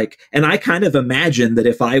 and I kind of imagine that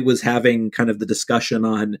if I was having kind of the discussion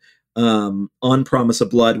on Promise of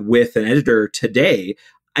Blood with an editor today,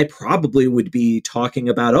 I probably would be talking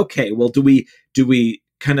about, okay, well, do we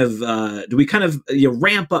kind of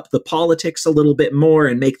ramp up the politics a little bit more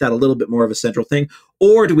and make that a little bit more of a central thing,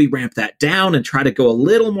 or do we ramp that down and try to go a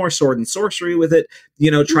little more sword and sorcery with it?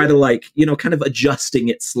 Try to kind of adjusting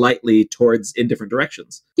it slightly towards in different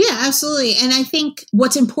directions. Yeah, absolutely. And I think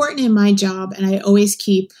what's important in my job, and I always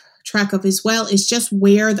keep track of as well, is just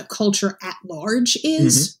where the culture at large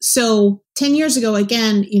is. Mm-hmm. So 10 years ago,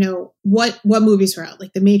 again, what movies were out?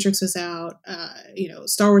 Like The Matrix was out,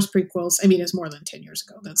 Star Wars prequels. I mean, it's more than 10 years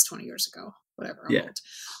ago. That's 20 years ago, whatever.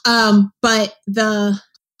 I'm old. But the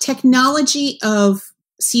technology of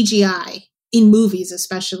CGI in movies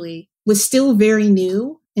especially was still very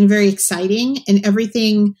new and very exciting. And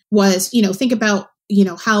everything was, think about,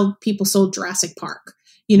 how people sold Jurassic Park.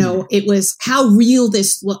 It was how real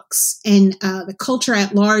this looks. And the culture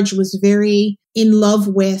at large was very in love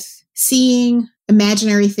with seeing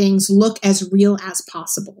imaginary things look as real as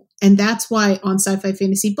possible. And that's why on sci-fi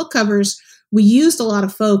fantasy book covers, we used a lot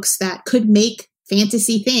of folks that could make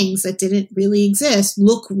fantasy things that didn't really exist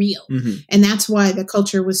look real. Mm-hmm. And that's why the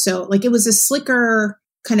culture was so, it was a slicker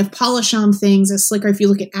kind of polish on things, a slicker, if you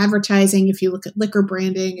look at advertising, if you look at liquor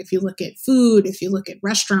branding, if you look at food, if you look at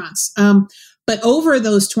restaurants. But over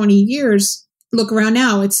those 20 years, look around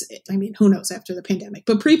now, who knows after the pandemic,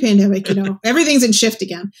 but pre-pandemic, everything's in shift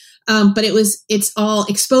again. But it's all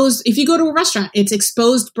exposed. If you go to a restaurant, it's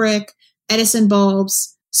exposed brick, Edison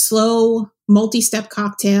bulbs, slow multi-step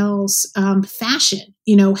cocktails, fashion,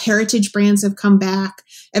 heritage brands have come back.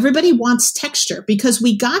 Everybody wants texture because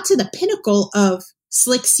we got to the pinnacle of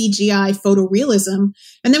slick CGI photorealism.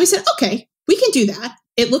 And then we said, okay, we can do that.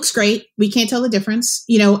 It looks great. We can't tell the difference,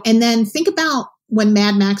 and then think about when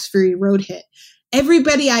Mad Max Fury Road hit.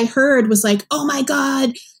 Everybody I heard was like, oh my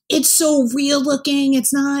God, it's so real looking.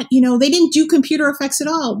 It's not, they didn't do computer effects at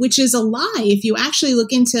all, which is a lie. If you actually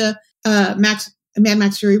look into Mad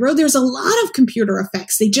Max Fury Road, there's a lot of computer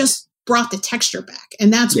effects. They just brought the texture back.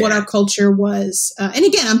 And that's what our culture was. And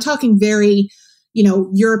again, I'm talking very,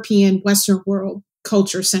 European, Western world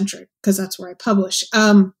culture centric, because that's where I publish.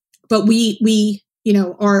 But we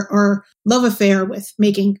our love affair with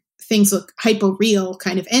making things look hyper real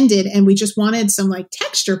kind of ended, and we just wanted some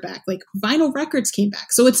texture back. Vinyl records came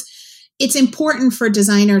back. So it's important for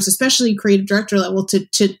designers, especially creative director level,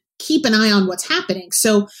 to keep an eye on what's happening.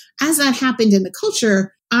 So as that happened in the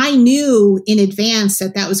culture, I knew in advance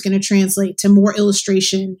that was going to translate to more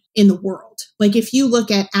illustration in the world. If you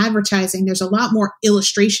look at advertising, there's a lot more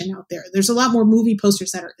illustration out there. There's a lot more movie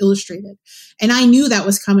posters that are illustrated. And I knew that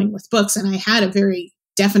was coming with books. And I had a very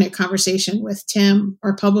definite conversation with Tim,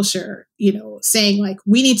 our publisher, saying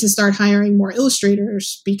we need to start hiring more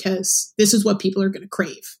illustrators because this is what people are going to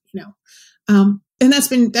crave, and that's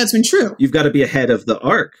been true. You've got to be ahead of the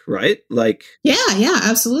arc, right? Yeah,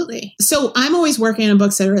 absolutely. So I'm always working on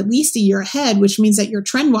books that are at least a year ahead, which means that your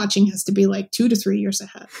trend watching has to be 2 to 3 years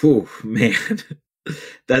ahead. Oh, man.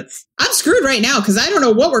 I'm screwed right now because I don't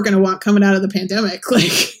know what we're going to want coming out of the pandemic.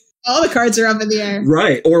 All the cards are up in the air.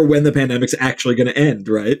 Right. Or when the pandemic's actually going to end,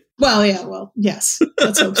 right? Well, yeah. Well, yes.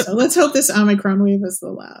 Let's hope so. Let's hope this Omicron wave is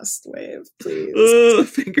the last wave, please.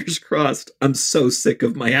 Fingers crossed. I'm so sick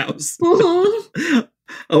of my house. I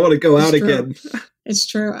want to go out again. It's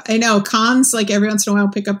true. I know. Cons, every once in a while,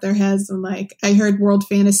 pick up their heads. And I heard World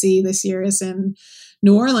Fantasy this year is in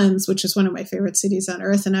New Orleans, which is one of my favorite cities on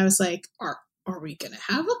earth. And I was like, are we going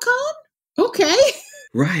to have a con? Okay.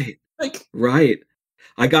 Right. Right.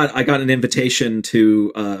 I got an invitation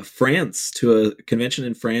to France, to a convention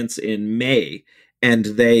in France in May,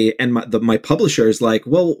 and my publisher is like,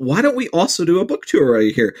 well, why don't we also do a book tour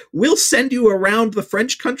right here? We'll send you around the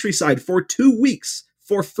French countryside for 2 weeks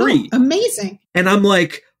for free. Oh, amazing. And I'm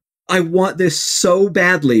like, I want this so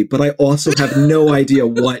badly, but I also have no idea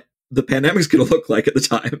what the pandemic's going to look like at the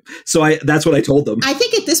time. So that's what I told them. I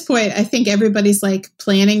think at this point, everybody's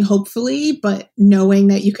planning, hopefully, but knowing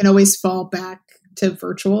that you can always fall back to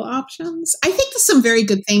virtual options. I think there's some very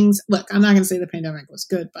good things. Look, I'm not going to say the pandemic was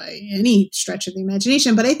good by any stretch of the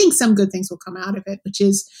imagination, but I think some good things will come out of it, which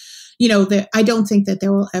is, I don't think that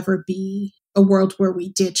there will ever be a world where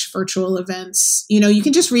we ditch virtual events. You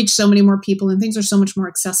can just reach so many more people and things are so much more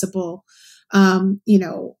accessible. Fan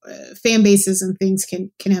bases and things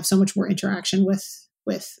can have so much more interaction with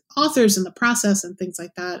with authors and the process and things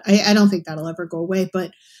like that. I don't think that'll ever go away,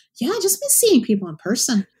 but yeah, I just miss seeing people in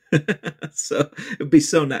person. So it'd be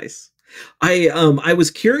so nice. I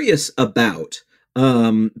was curious about,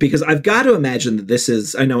 because I've got to imagine that this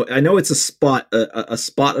is, I know it's a spot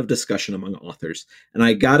of discussion among authors, and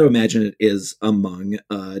I got to imagine it is among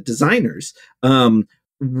designers.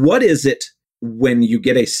 What is it when you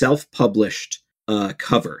get a self-published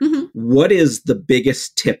cover? Mm-hmm. What is the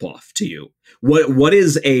biggest tip off to you? What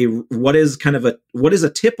is a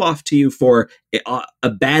tip off to you for a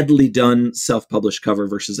badly done self-published cover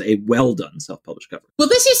versus a well done self-published cover? Well,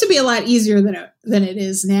 this used to be a lot easier than it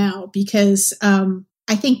is now, because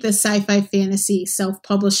I think the sci-fi fantasy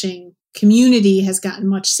self-publishing community has gotten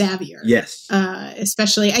much savvier. Yes.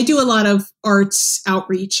 Especially, I do a lot of arts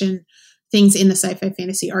outreach and things in the sci-fi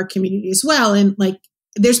fantasy art community as well. And like,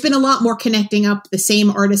 there's been a lot more connecting up. The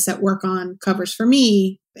same artists that work on covers for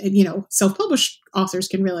me, you know, self-published authors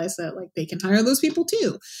can realize that like they can hire those people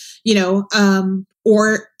too, you know,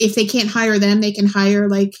 or if they can't hire them, they can hire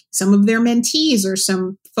like some of their mentees or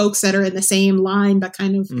some folks that are in the same line, but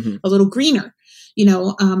kind of a little greener, you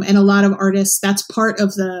know, and a lot of artists, that's part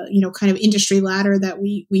of the, you know, kind of industry ladder that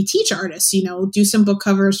we teach artists, you know, do some book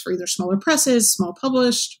covers for either smaller presses, small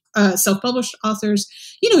published, self-published authors.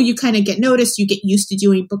 You know, you kind of get noticed, you get used to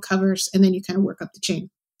doing book covers, and then you kind of work up the chain.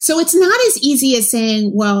 So it's not as easy as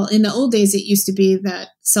saying, well, in the old days, it used to be that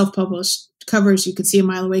self-published covers you could see a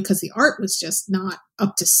mile away because the art was just not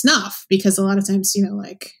up to snuff, because a lot of times, you know,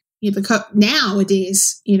 like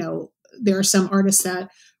nowadays, you know, there are some artists that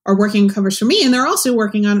are working covers for me, and they're also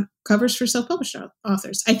working on covers for self-published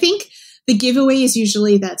authors. I think the giveaway is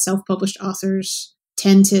usually that self-published authors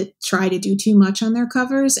tend to try to do too much on their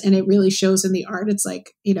covers, and it really shows in the art. It's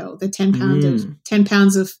like, you know, the 10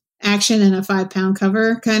 pounds of action and a 5-pound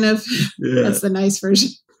cover kind of. Yeah. That's the nice version.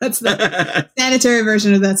 That's the sanitary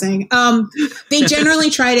version of that saying. They generally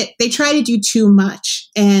try to do too much,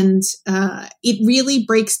 and it really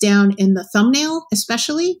breaks down in the thumbnail,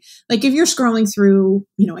 especially like if you're scrolling through,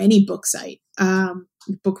 you know, any book site,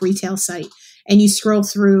 book retail site, and you scroll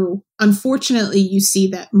through, unfortunately, you see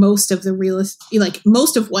that most of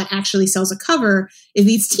what actually sells a cover is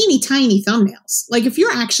these teeny tiny thumbnails. Like if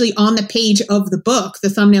you're actually on the page of the book,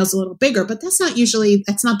 the thumbnail's a little bigger, but that's not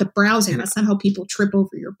the browsing. That's not how people trip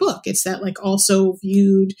over your book. It's that like also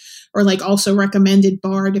viewed or like also recommended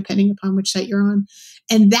bar, depending upon which site you're on.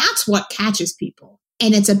 And that's what catches people.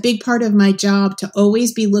 And it's a big part of my job to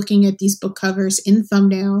always be looking at these book covers in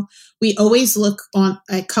thumbnail. We always look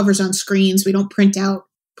at covers on screens. We don't print out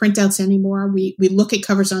printouts anymore. We look at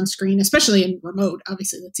covers on screen, especially in remote.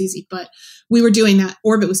 Obviously, that's easy, but we were doing that.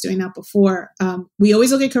 Orbit was doing that before. We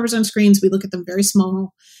always look at covers on screens. We look at them very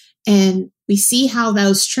small, and we see how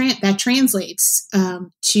that translates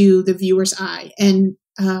to the viewer's eye, and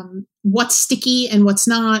what's sticky and what's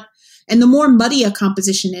not. And the more muddy a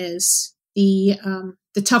composition is, the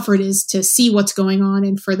tougher it is to see what's going on,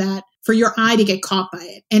 and for your eye to get caught by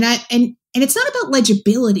it. And it's not about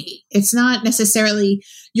legibility. It's not necessarily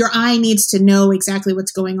your eye needs to know exactly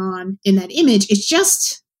what's going on in that image. It's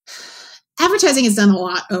just advertising has done a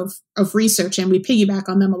lot of research, and we piggyback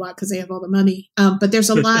on them a lot because they have all the money. But there's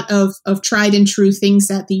a lot of tried and true things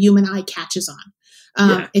that the human eye catches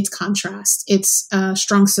on. It's contrast. It's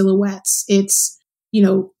strong silhouettes. It's, you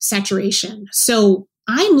know, saturation. So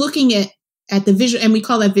I'm looking at the visual, and we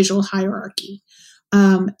call that visual hierarchy.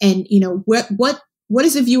 And you know, what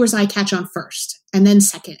does the viewer's eye catch on first, and then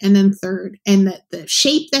second, and then third, and the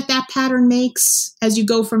shape that pattern makes as you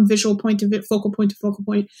go from visual point to focal point to focal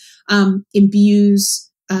point imbues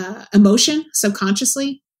emotion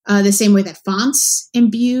subconsciously, the same way that fonts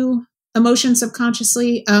imbue emotion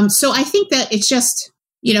subconsciously. So I think that it's just,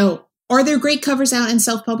 you know, are there great covers out in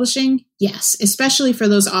self-publishing? Yes, especially for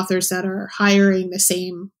those authors that are hiring the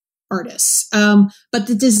same artists. But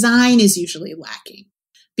the design is usually lacking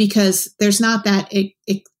because there's not that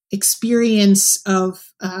experience of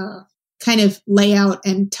kind of layout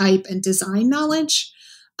and type and design knowledge.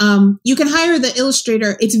 You can hire the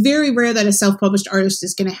illustrator. It's very rare that a self-published artist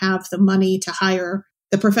is going to have the money to hire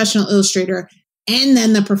the professional illustrator and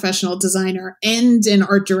then the professional designer and an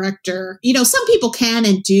art director. You know, some people can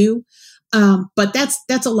and do, but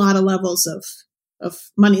that's a lot of levels of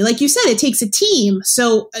money. Like you said, it takes a team.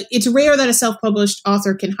 So it's rare that a self-published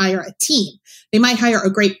author can hire a team. They might hire a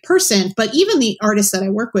great person, but even the artists that I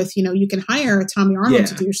work with, you know, you can hire a Tommy Arnold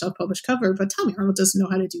to do your self-published cover, but Tommy Arnold doesn't know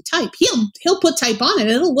how to do type. He'll put type on it.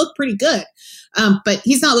 It'll look pretty good. But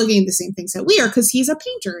he's not looking at the same things that we are because he's a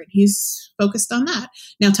painter and he's focused on that.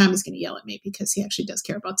 Now Tommy's going to yell at me because he actually does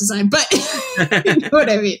care about design, but you know what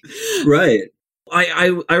I mean? Right.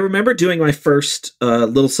 I remember doing my first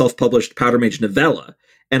little self-published Powder Mage novella,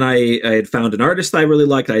 and I had found an artist that I really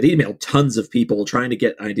liked. I'd emailed tons of people trying to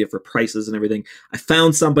get an idea for prices and everything. I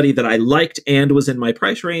found somebody that I liked and was in my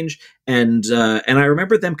price range, and I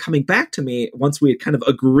remember them coming back to me once we had kind of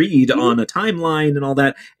agreed on a timeline and all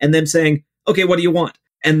that, and them saying, "Okay, what do you want?"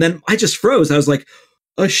 And then I just froze. I was like,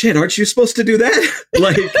 "Oh shit, aren't you supposed to do that?"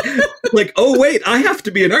 like, oh wait, I have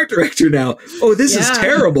to be an art director now. Oh, this is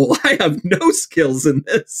terrible. I have no skills in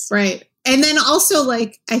this. Right. And then also,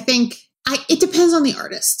 like, I think it depends on the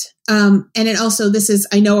artist. And it also,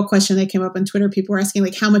 I know a question that came up on Twitter. People were asking,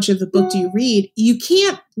 like, how much of the book do you read? You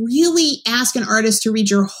can't really ask an artist to read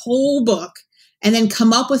your whole book and then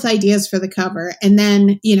come up with ideas for the cover and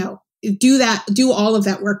then, do all of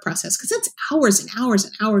that work process, because that's hours and hours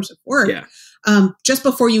and hours of work. Yeah. Just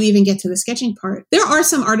before you even get to the sketching part. There are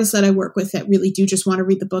some artists that I work with that really do just want to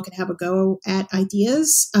read the book and have a go at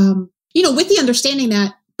ideas. With the understanding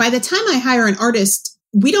that by the time I hire an artist,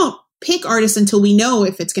 we don't pick artists until we know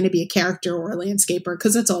if it's going to be a character or a landscaper,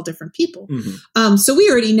 because it's all different people. Mm-hmm. So we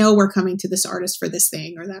already know we're coming to this artist for this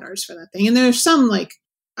thing or that artist for that thing. And there's some, like,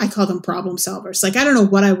 I call them problem solvers. Like, I don't know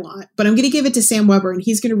what I want, but I'm going to give it to Sam Weber, and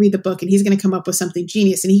he's going to read the book, and he's going to come up with something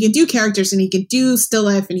genius. And he can do characters, and he can do still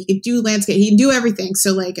life, and he can do landscape. He can do everything.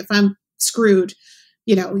 So, like, if I'm screwed,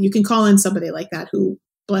 you can call in somebody like that who,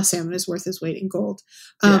 bless him, is worth his weight in gold.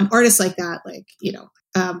 Artists like that, like,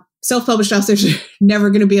 self-published authors are never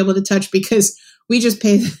going to be able to touch, because we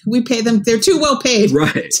pay them. They're too well paid.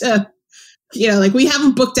 Right. Like, we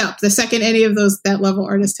haven't booked up the second any of that level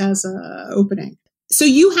artist has a opening. So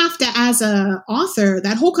you have to, as a author,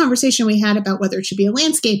 that whole conversation we had about whether it should be a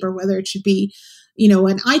landscape or whether it should be,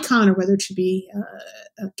 an icon, or whether it should be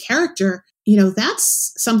a character,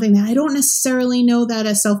 that's something that I don't necessarily know that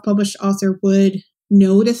a self-published author would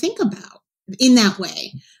know to think about in that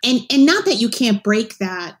way. And not that you can't break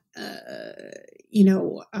that,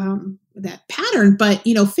 that pattern, but,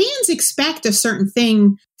 fans expect a certain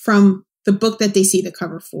thing from the book that they see the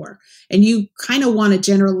cover for. And you kind of want to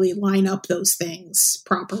generally line up those things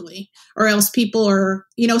properly, or else people are,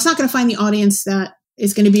 it's not going to find the audience that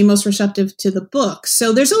is going to be most receptive to the book.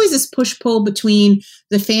 So there's always this push-pull between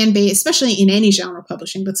the fan base, especially in any genre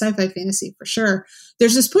publishing, but sci-fi fantasy for sure.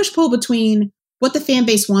 There's this push-pull between what the fan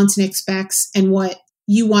base wants and expects and what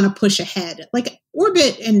you want to push ahead. Like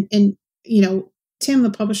Orbit and Tim,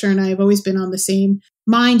 the publisher, and I have always been on the same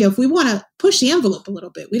mind of, we want to push the envelope a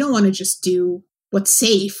little bit. We don't want to just do what's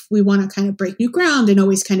safe. We want to kind of break new ground and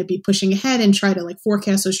always kind of be pushing ahead and try to, like,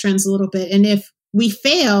 forecast those trends a little bit. And if we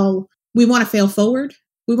fail, we want to fail forward.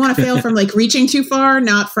 We want to fail from, like, reaching too far,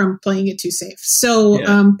 not from playing it too safe. So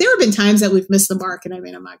there have been times that we've missed the mark, and I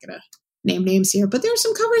mean, I'm not going to name names here, but there are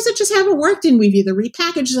some covers that just haven't worked, and we've either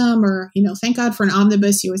repackaged them or, thank God for an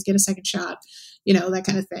omnibus, you always get a second shot, that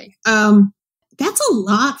kind of thing. That's a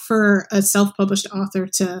lot for a self-published author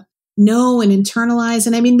to know and internalize.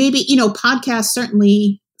 And I mean, maybe, podcasts,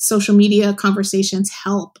 certainly social media conversations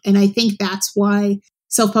help. And I think that's why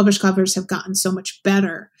self-published covers have gotten so much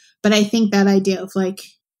better. But I think that idea of, like,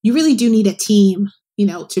 you really do need a team,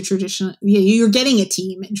 to traditional, you're getting a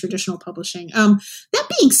team in traditional publishing. That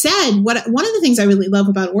being said, one of the things I really love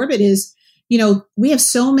about Orbit is, we have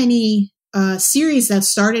so many series that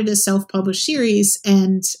started as self-published series,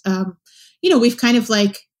 and, we've kind of,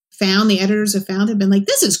 like, the editors have found and been like,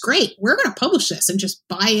 this is great. We're going to publish this, and just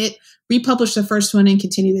buy it, republish the first one, and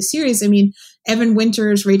continue the series. I mean, Evan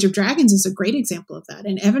Winter's Rage of Dragons is a great example of that.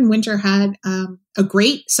 And Evan Winter had a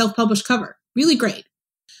great self-published cover, really great.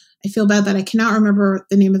 I feel bad that I cannot remember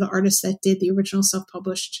the name of the artist that did the original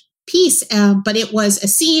self-published piece, but it was a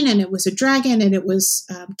scene, and it was a dragon, and it was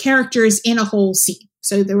characters in a whole scene.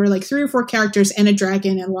 So there were, like, 3 or 4 characters and a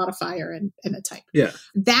dragon and a lot of fire and a type. Yeah.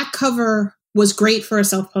 That cover was great for a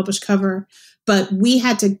self-published cover, but we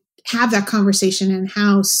had to have that conversation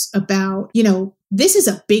in-house about, this is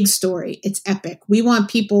a big story. It's epic. We want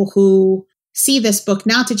people who see this book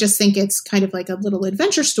not to just think it's kind of like a little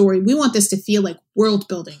adventure story. We want this to feel like world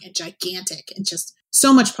building and gigantic and just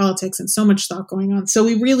so much politics and so much thought going on. So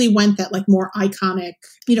we really went that, like, more iconic,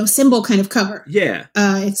 symbol kind of cover. Yeah.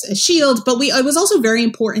 It's a shield, but it was also very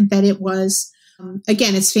important that it was,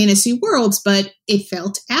 again, it's fantasy worlds, but it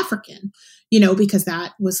felt African, because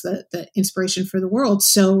that was the inspiration for the world.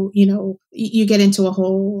 So, you get into a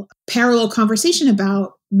whole parallel conversation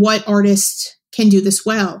about what artists can do this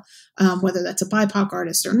well. Whether that's a BIPOC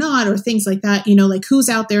artist or not, or things like that, like, who's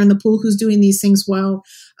out there in the pool, who's doing these things well.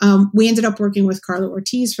 We ended up working with Carla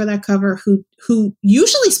Ortiz for that cover, who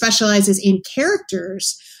usually specializes in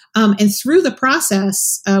characters. And through the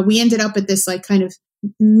process, we ended up at this, like, kind of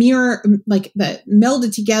mirror, like the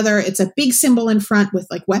melded together. It's a big symbol in front with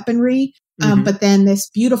like weaponry, but then this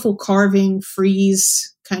beautiful carving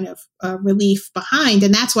frieze kind of relief behind.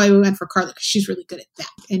 And that's why we went for Carla, because she's really good at that,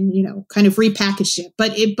 and, you know, kind of repackaged it.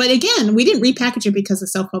 But again, we didn't repackage it because the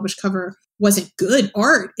self-published cover wasn't good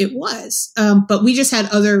art. It was, but we just had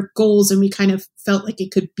other goals, and we kind of felt like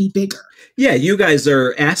it could be bigger. Yeah, you guys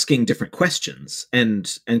are asking different questions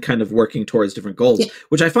and kind of working towards different goals,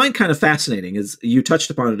 which I find kind of fascinating. Is you touched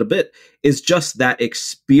upon it a bit, is just that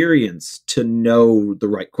experience to know the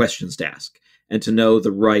right questions to ask and to know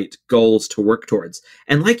the right goals to work towards.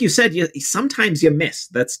 And like you said, sometimes you miss.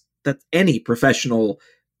 That's any professional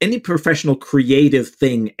creative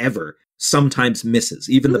thing ever sometimes misses,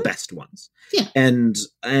 even the best ones. Yeah. And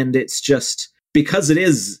it's just because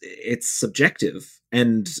it's subjective,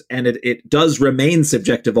 and it does remain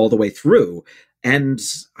subjective all the way through. And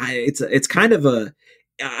it's kind of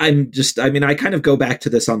I kind of go back to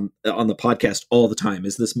this on the podcast all the time,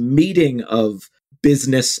 is this meeting of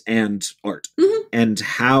business and art, and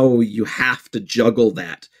how you have to juggle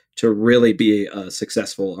that to really be a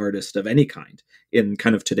successful artist of any kind in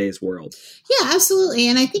kind of today's world. Yeah, absolutely.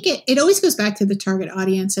 And I think it always goes back to the target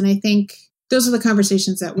audience. And I think those are the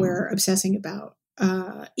conversations that we're obsessing about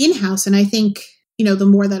in-house. And I think, you know, the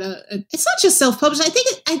more that it's not just self-published. I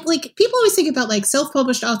think like people always think about like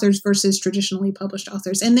self-published authors versus traditionally published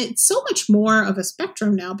authors. And it's so much more of a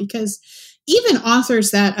spectrum now, because even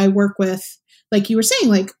authors that I work with, like you were saying,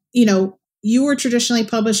 like, you know, you were traditionally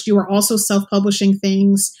published, you were also self-publishing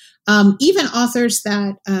things. Even authors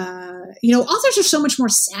that, you know, authors are so much more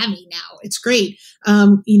savvy now. It's great.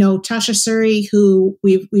 You know, Tasha Suri, who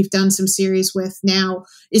we've done some series with now,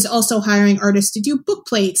 is also hiring artists to do book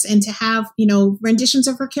plates and to have, you know, renditions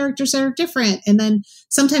of her characters that are different. And then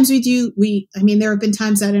sometimes there have been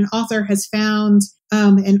times that an author has found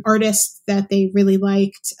an artist that they really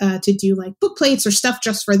liked to do like book plates or stuff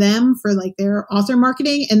just for them, for like their author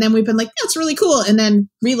marketing. And then we've been like, that's really cool. And then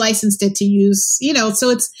relicensed it to use, you know, so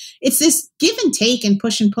it's this give and take and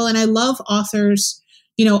push and pull. And I love authors.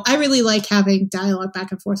 You know, I really like having dialogue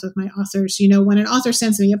back and forth with my authors. You know, when an author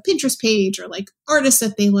sends me a Pinterest page or like artists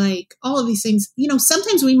that they like, all of these things, you know,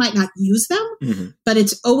 sometimes we might not use them, but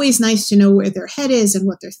it's always nice to know where their head is and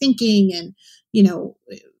what they're thinking. And, you know,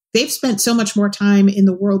 they've spent so much more time in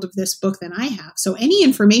the world of this book than I have. So any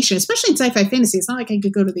information, especially in sci-fi fantasy, it's not like I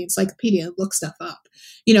could go to the encyclopedia and look stuff up.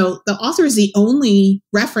 You know, the author is the only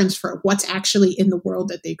reference for what's actually in the world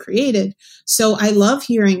that they created. So I love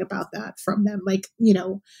hearing about that from them. Like, you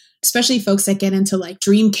know, especially folks that get into like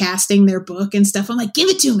dream casting their book and stuff. I'm like, give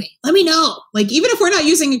it to me. Let me know. Like, even if we're not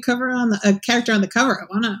using a character on the cover, I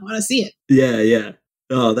want to see it. Yeah. Yeah.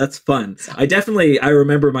 Oh, that's fun. So. I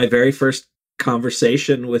remember my very first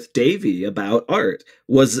conversation with Davy about art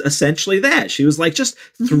was essentially that. She was like, just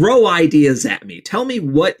throw ideas at me. Tell me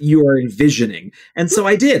what you are envisioning. And so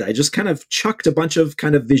I did. I just kind of chucked a bunch of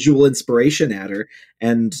kind of visual inspiration at her.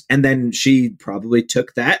 And then she probably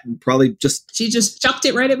took that and she just chucked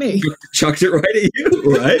it right at me. Chucked it right at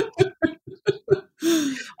you, right?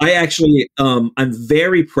 I actually, I'm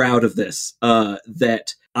very proud of this,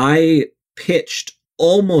 that I pitched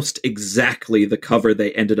almost exactly the cover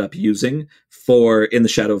they ended up using for In the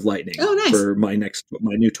Shadow of Lightning. Oh, nice. For my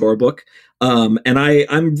new Tor book. And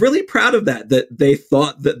I'm really proud of that they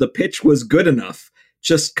thought that the pitch was good enough,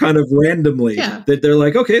 just kind of randomly, that they're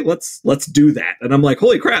like, okay, let's do that. And I'm like,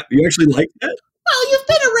 holy crap, you actually like that? Well, you've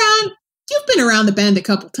been around the bend a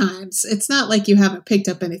couple times. It's not like you haven't picked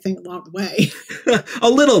up anything along the way. A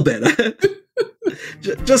little bit.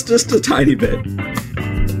 just a tiny bit.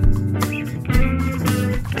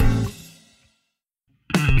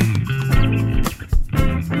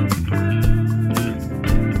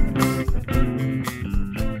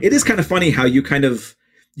 It is kind of funny how you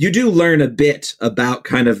do learn a bit about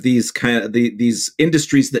kind of these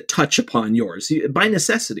industries that touch upon yours by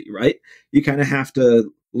necessity, right? You kind of have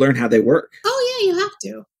to learn how they work. Oh yeah, you have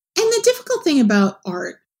to. And the difficult thing about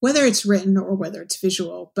art, whether it's written or whether it's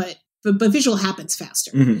visual, but visual happens faster.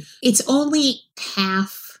 Mm-hmm. It's only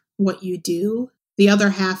half what you do. The other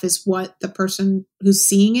half is what the person who's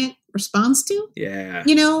seeing it responds to. Yeah.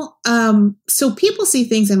 You know, so people see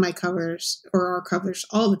things in my covers or our covers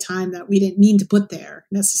all the time that we didn't mean to put there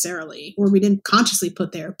necessarily, or we didn't consciously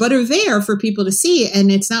put there, but are there for people to see. And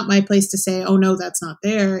it's not my place to say, oh no, that's not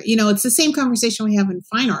there. You know, it's the same conversation we have in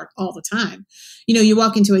fine art all the time. You know, you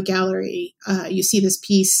walk into a gallery, you see this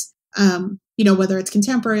piece, you know, whether it's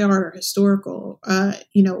contemporary art or historical,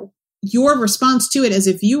 you know, your response to it as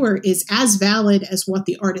a viewer is as valid as what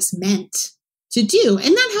the artist meant to do.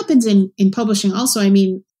 And that happens in publishing also. I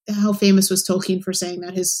mean, how famous was Tolkien for saying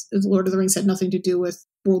that his Lord of the Rings had nothing to do with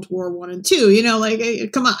World War I and II, you know, like,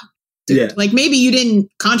 come on. Dude. Yeah. Like maybe you didn't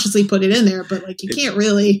consciously put it in there, but like you can't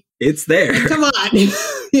really. It's there. Come on.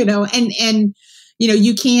 You know, and, you know,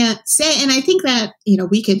 you can't say, and I think that, you know,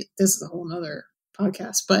 this is a whole nother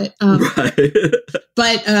podcast, but,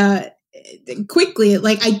 quickly,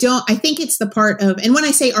 like, I think it's the part of, and when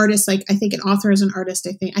I say artist, like, I think an author is an artist.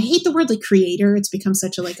 I hate the word like creator. It's become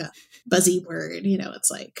such a, like a buzzy word, you know,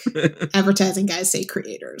 it's like advertising guys say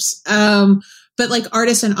creators. But like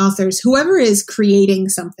artists and authors, whoever is creating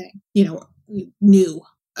something, you know, new,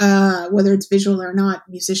 whether it's visual or not,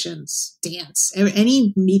 musicians, dance,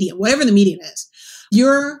 any medium, whatever the medium is,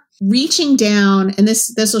 you're reaching down, and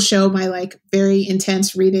this will show my like very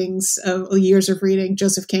intense readings of years of reading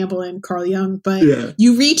Joseph Campbell and Carl Jung, but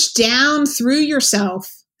you reach down through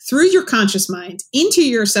yourself, through your conscious mind, into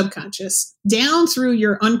your subconscious, down through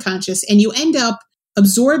your unconscious, and you end up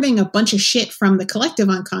absorbing a bunch of shit from the collective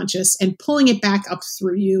unconscious and pulling it back up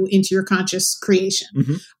through you into your conscious creation.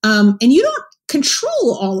 And you don't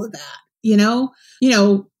control all of that, you know,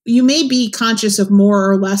 you may be conscious of more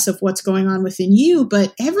or less of what's going on within you,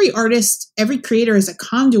 but every artist, every creator is a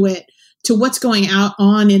conduit to what's going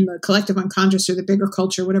on in the collective unconscious or the bigger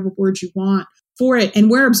culture, whatever word you want for it. And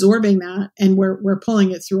we're absorbing that and we're pulling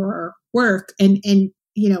it through our work. And,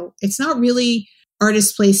 you know, it's not really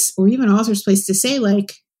artist's place or even author's place to say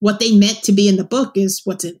like what they meant to be in the book is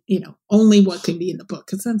what's in, you know, only what can be in the book.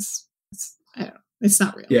 Cause I don't know, it's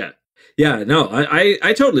not real. Yeah. Yeah, no,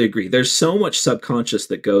 I totally agree. There's so much subconscious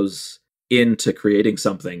that goes into creating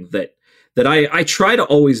something that I try to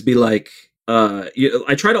always be like,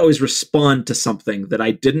 I try to always respond to something that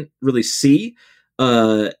I didn't really see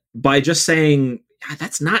by just saying, yeah,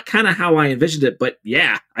 that's not kind of how I envisioned it, but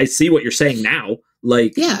yeah, I see what you're saying now.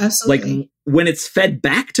 Like, yeah, absolutely. Like when it's fed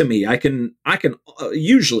back to me, I can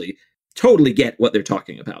usually totally get what they're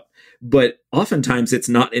talking about. But oftentimes it's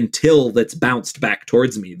not until that's bounced back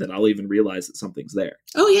towards me that I'll even realize that something's there.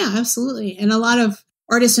 Oh, yeah, absolutely. And a lot of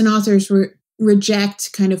artists and authors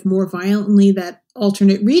reject kind of more violently that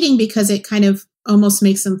alternate reading because it kind of almost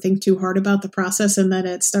makes them think too hard about the process and that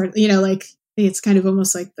it starts, you know, like it's kind of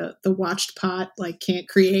almost like the watched pot, like can't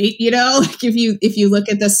create, you know, like if you look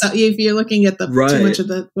at if you're looking at the too much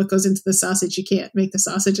of what goes into the sausage, you can't make the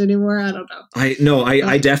sausage anymore. I don't know.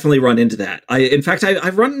 I definitely run into that. In fact,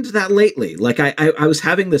 I've run into that lately. Like I was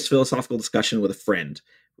having this philosophical discussion with a friend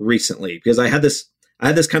recently because I had this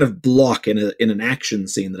kind of block in an action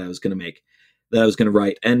scene that I was going to make, that I was going to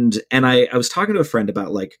write. And I was talking to a friend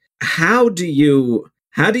about like, how do you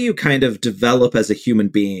kind of develop as a human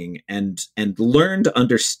being and learn to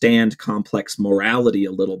understand complex morality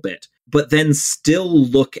a little bit, but then still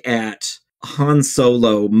look at Han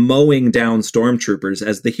Solo mowing down stormtroopers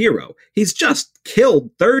as the hero? He's just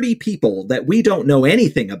killed 30 people that we don't know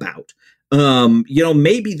anything about. You know,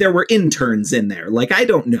 maybe there were interns in there. Like, I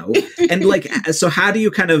don't know. And like, so how do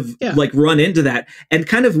you kind of like run into that? And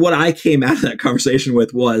kind of what I came out of that conversation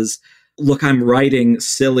with was, look, I'm writing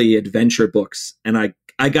silly adventure books and I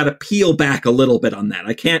got to peel back a little bit on that.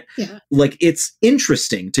 I can't, like, it's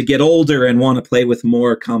interesting to get older and want to play with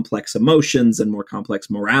more complex emotions and more complex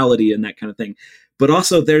morality and that kind of thing. But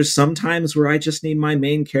also there's some times where I just need my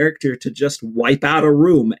main character to just wipe out a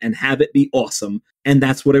room and have it be awesome. And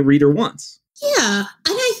that's what a reader wants. Yeah. And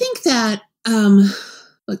I think that,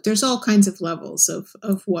 look, there's all kinds of levels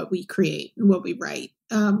of what we create and what we write.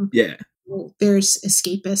 There's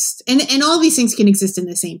escapist, and all these things can exist in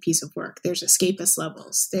the same piece of work. There's escapist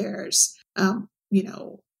levels. There's, you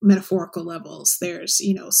know, metaphorical levels. There's,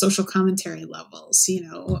 you know, social commentary levels. You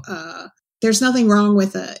know, there's nothing wrong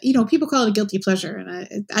with you know, people call it a guilty pleasure,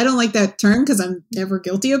 and I don't like that term because I'm never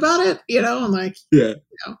guilty about it. You know, I'm like, you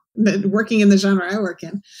know, working in the genre I work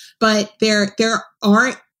in, but there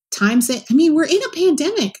are times that, I mean, we're in a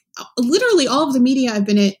pandemic. Literally all of the media I've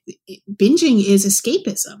been binging is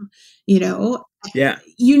escapism, you know? Yeah.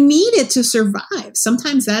 You need it to survive.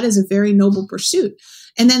 Sometimes that is a very noble pursuit.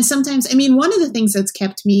 And then sometimes, I mean, one of the things that's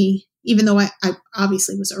kept me, even though I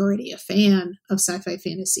obviously was already a fan of sci-fi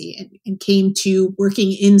fantasy and came to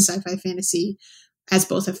working in sci-fi fantasy as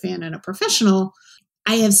both a fan and a professional,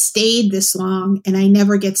 I have stayed this long and I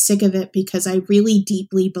never get sick of it because I really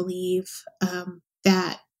deeply believe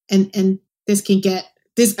that, and this can get,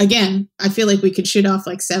 this again, I feel like we could shoot off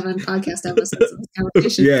like 7 podcast episodes of this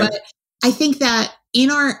conversation, but I think that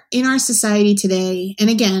in our society today, and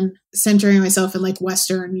again, centering myself in like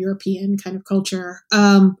Western European kind of culture,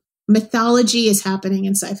 mythology is happening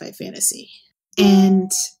in sci-fi fantasy,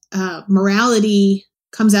 and morality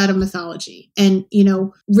comes out of mythology. And, you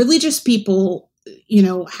know, religious people, you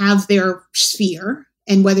know, have their sphere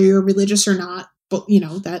and whether you're religious or not, but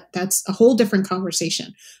that's a whole different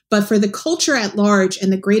conversation. But for the culture at large,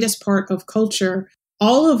 and the greatest part of culture,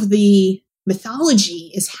 all of the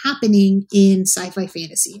mythology is happening in sci-fi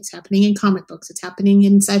fantasy. It's happening in comic books. It's happening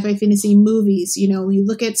in sci-fi fantasy movies. You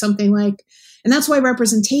look at something like, and that's why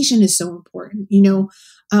representation is so important.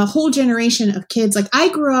 A whole generation of kids. Like, I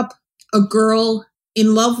grew up a girl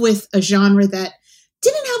in love with a genre that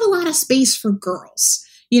didn't have a lot of space for girls.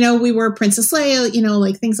 We were Princess Leia,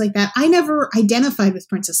 like things like that. I never identified with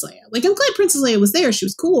Princess Leia. Like, I'm glad Princess Leia was there. She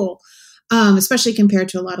was cool, especially compared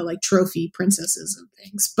to a lot of like trophy princesses and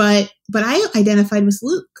things. But I identified with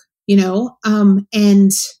Luke,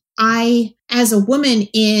 and I, as a woman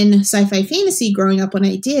in sci-fi fantasy growing up when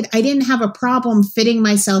I didn't have a problem fitting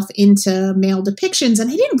myself into male depictions.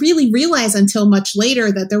 And I didn't really realize until much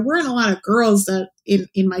later that there weren't a lot of girls that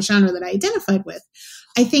in my genre that I identified with.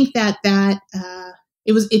 I think that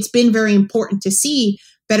it's been very important to see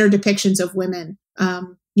better depictions of women,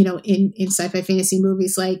 in sci-fi fantasy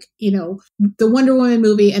movies, like, the Wonder Woman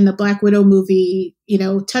movie and the Black Widow movie,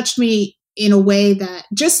 touched me in a way that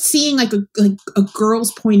just seeing like a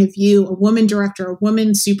girl's point of view, a woman director, a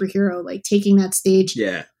woman superhero, like taking that stage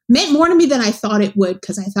meant more to me than I thought it would,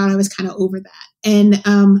 because I thought I was kind of over that. And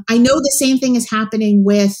I know the same thing is happening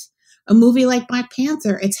with a movie like Black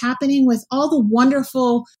Panther. It's happening with all the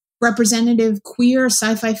wonderful representative queer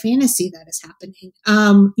sci-fi fantasy that is happening.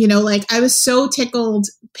 Like, I was so tickled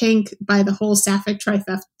pink by the whole sapphic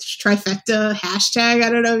trifecta hashtag. I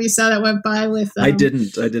don't know if you saw that went by with. I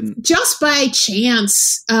didn't. Just by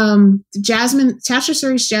chance, Tasha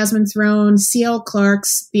Suri's Jasmine Throne, C.L.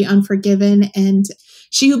 Clarke's The Unforgiven, and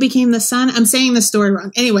She Who Became the Sun. I'm saying the story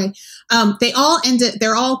wrong. Anyway,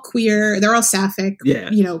 they're all queer, they're all sapphic,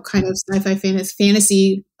 kind of sci-fi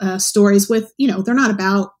fantasy stories with,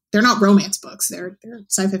 they're not romance books. They're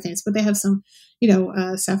sci-fi fantasy, but they have some,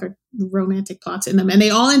 sapphic romantic plots in them. And they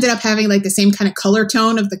all ended up having like the same kind of color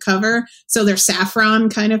tone of the cover. So they're saffron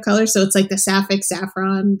kind of color. So it's like the sapphic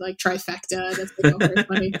saffron, like trifecta. That's like very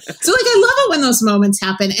funny. So like, I love it when those moments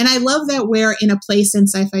happen. And I love that we're in a place in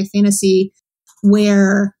sci-fi fantasy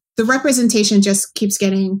where the representation just keeps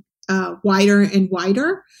getting wider and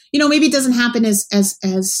wider. Maybe it doesn't happen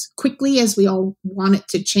as quickly as we all want it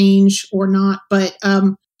to change or not, but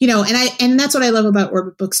and that's what I love about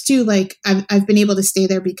Orbit Books too. Like, I've been able to stay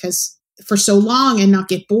there because for so long and not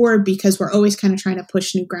get bored, because we're always kind of trying to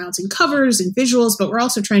push new grounds in covers and visuals, but we're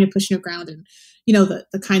also trying to push new ground in,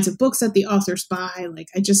 the kinds of books that the authors buy. Like,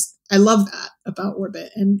 I love that about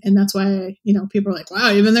Orbit. And that's why, people are like, wow,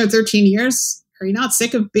 you've been there 13 years. Are you not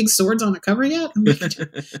sick of big swords on a cover yet? I'm like,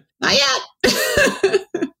 not yet.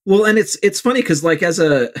 Well, and it's funny because, like, as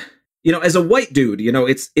a white dude,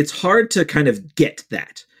 it's hard to kind of get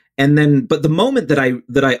that. And then, but the moment that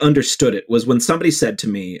I understood it was when somebody said to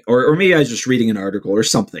me, or maybe I was just reading an article or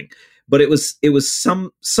something, but it was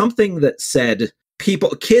something that said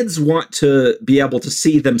kids want to be able to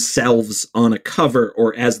see themselves on a cover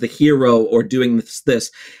or as the hero or doing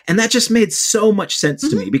this. And that just made so much sense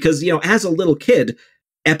to me because, as a little kid,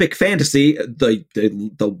 epic fantasy,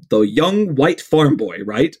 the young white farm boy,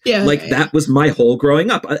 right? Yeah. That was my whole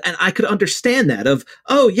growing up. And I could understand that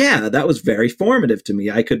that was very formative to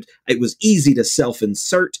me. It was easy to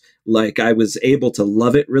self-insert. Like, I was able to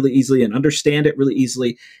love it really easily and understand it really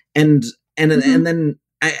easily. And then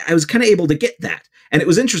I was kind of able to get that. And it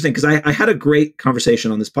was interesting because I had a great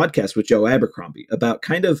conversation on this podcast with Joe Abercrombie about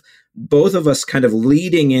kind of both of us kind of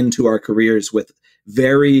leading into our careers with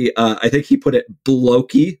very, I think he put it,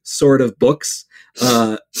 blokey sort of books.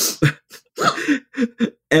 And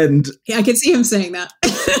yeah, I can see him saying that.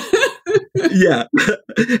 Yeah.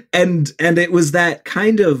 And it was that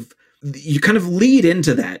kind of, you kind of lead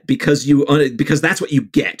into that because that's what you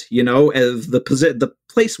get, as the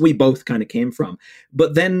place we both kind of came from.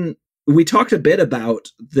 But then we talked a bit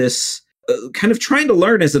about this kind of trying to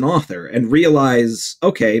learn as an author and realize,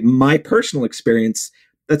 okay, my personal experience,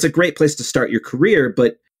 that's a great place to start your career,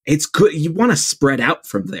 but it's good. You want to spread out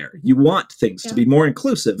from there. You want things to be more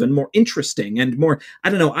inclusive and more interesting and more, I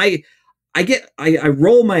don't know. I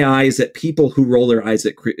roll my eyes at people who roll their eyes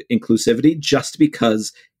at inclusivity just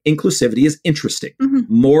because inclusivity is interesting. Mm-hmm.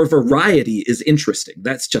 More variety is interesting.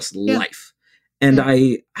 That's just life. And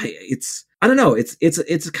I don't know.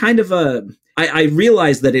 It's kind of I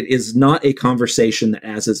realize that it is not a conversation that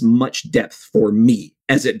has as much depth for me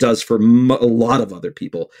as it does for a lot of other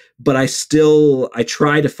people. But I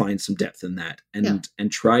try to find some depth in that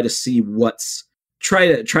and try to see try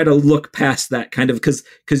to look past that kind of,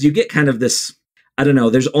 because you get kind of this, I don't know,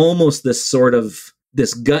 there's almost this sort of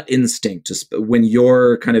this gut instinct when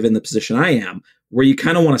you're kind of in the position I am, where you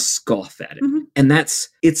kind of want to scoff at it. Mm-hmm. And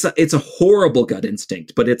it's a horrible gut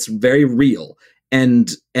instinct, but it's very real. And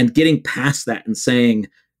getting past that and saying,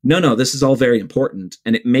 no, this is all very important,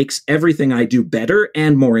 and it makes everything I do better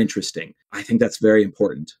and more interesting. I think that's very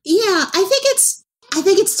important. Yeah, I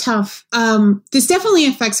think it's tough. This definitely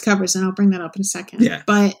affects covers, and I'll bring that up in a second. Yeah.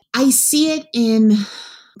 But I see it in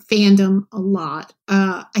fandom a lot.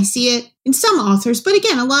 I see it in some authors, but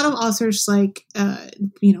again, a lot of authors, like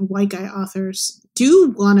white guy authors,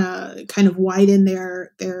 do want to kind of widen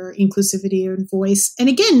their inclusivity and voice. And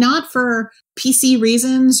again, not for PC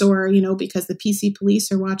reasons or, because the PC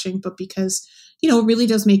police are watching, but because, it really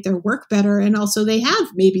does make their work better. And also they have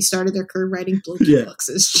maybe started their career writing blokey books,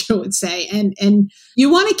 as Joe would say. And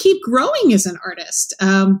you want to keep growing as an artist.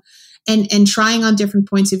 And trying on different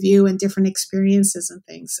points of view and different experiences and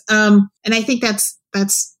things. And I think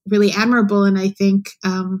that's really admirable. And I think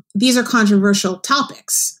these are controversial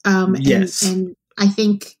topics. Yes. And I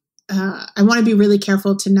think I want to be really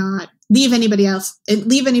careful to not leave anybody out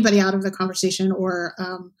of the conversation or,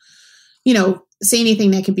 say anything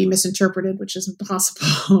that can be misinterpreted, which is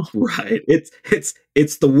impossible. Right.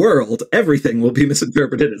 It's the world. Everything will be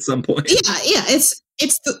misinterpreted at some point. Yeah.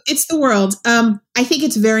 It's the world. I think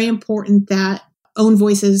it's very important that own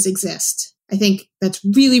voices exist. I think that's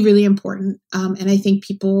really, really important. And I think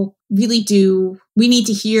people really do. We need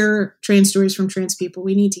to hear trans stories from trans people.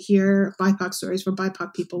 We need to hear BIPOC stories from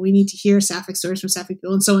BIPOC people. We need to hear sapphic stories from sapphic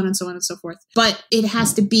people, and so on and so on and so forth. But it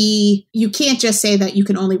has to be, you can't just say that you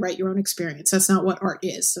can only write your own experience. That's not what art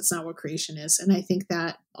is. That's not what creation is. And I think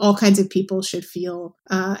that all kinds of people should feel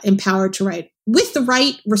empowered to write with the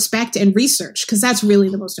right respect and research, because that's really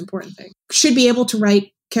the most important thing. Should be able to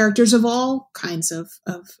write characters of all kinds of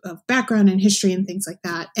background and history and things like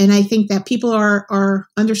that. And I think that people are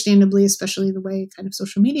understandably, especially the way kind of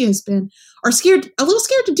social media has been, are a little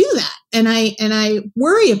scared to do that. And I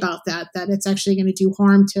worry about that it's actually going to do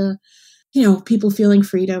harm to, people feeling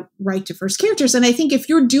free to write diverse characters. And I think if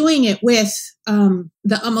you're doing it with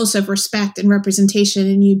the utmost of respect and representation,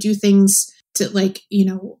 and you do things to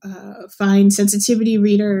find sensitivity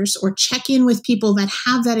readers or check in with people that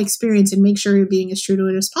have that experience and make sure you're being as true to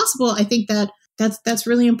it as possible, I think that's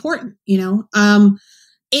really important.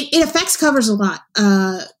 It affects covers a lot.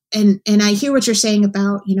 And I hear what you're saying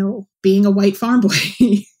about, being a white farm boy,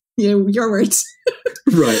 your words,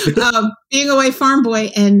 right. Being a white farm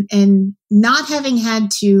boy and not having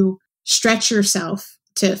had to stretch yourself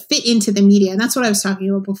to fit into the media. And that's what I was talking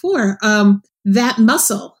about before. That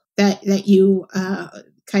muscle that you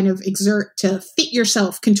kind of exert to fit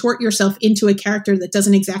yourself, contort yourself into a character that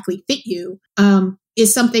doesn't exactly fit you,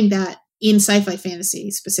 is something that in sci-fi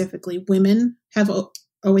fantasy specifically, women have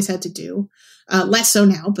always had to do. Less so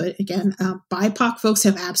now, but again, BIPOC folks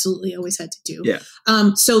have absolutely always had to do.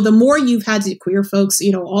 Yeah. So the more you've had to, queer folks,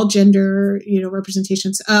 all gender,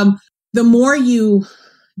 representations, the more you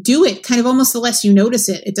do it, kind of almost the less you notice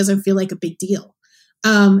it. It doesn't feel like a big deal.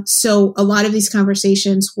 So a lot of these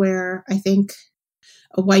conversations where I think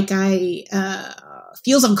a white guy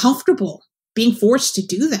feels uncomfortable being forced to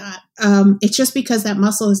do that, it's just because that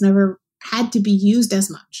muscle has never had to be used as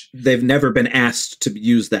much. They've never been asked to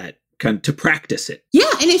use that kind of, to practice it. Yeah,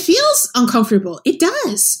 and it feels uncomfortable. It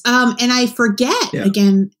does. And I forget,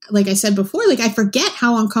 again, like I said before, I forget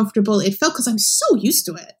how uncomfortable it felt because I'm so used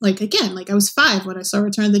to it. I was 5 when I saw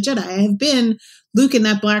Return of the Jedi. I have been Luke in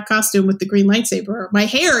that black costume with the green lightsaber. My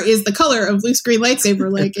hair is the color of Luke's green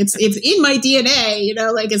lightsaber. It's in my DNA,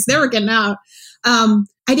 it's never getting out.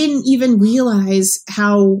 I didn't even realize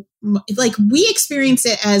how, we experience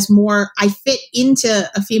it as more, I fit into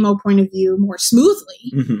a female point of view more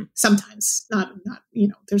smoothly. Mm-hmm. Sometimes not,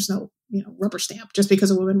 there's no, rubber stamp. Just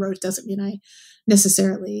because a woman wrote it doesn't mean I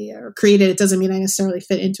necessarily, or created it doesn't mean I necessarily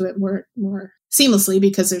fit into it more seamlessly,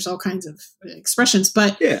 because there's all kinds of expressions.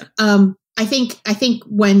 But yeah. I think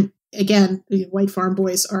when, again, white farm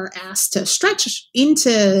boys are asked to stretch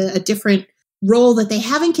into a different role that they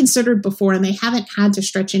haven't considered before, and they haven't had to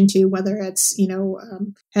stretch into, whether it's,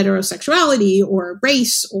 heterosexuality or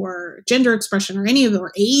race or gender expression or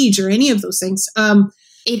or age or any of those things,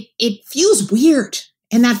 it feels weird.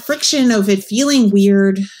 And that friction of it feeling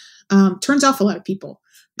weird turns off a lot of people.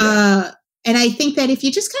 Yeah. And I think that if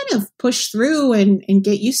you just kind of push through and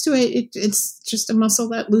get used to it, it's just a muscle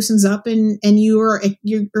that loosens up, and you're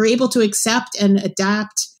able to accept and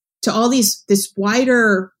adapt to all this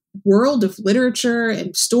wider world of literature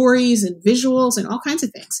and stories and visuals and all kinds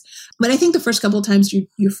of things. But I think the first couple of times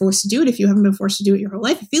you're forced to do it, if you haven't been forced to do it your whole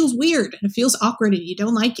life, it feels weird and it feels awkward and you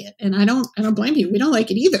don't like it. And I don't blame you. We don't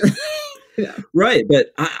like it either. Yeah. Right. But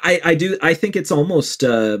I do. I think it's almost,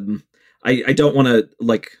 I don't want to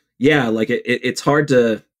it's hard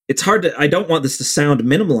to it's hard to, I don't want this to sound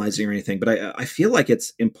minimalizing or anything, but I feel like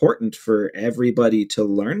it's important for everybody to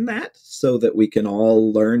learn that so that we can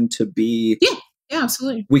all learn to be. Yeah,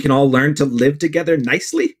 absolutely. We can all learn to live together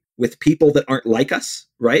nicely with people that aren't like us,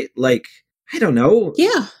 right? Like, I don't know.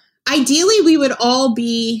 Yeah. Ideally, we would all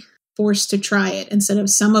be forced to try it instead of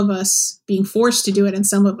some of us being forced to do it and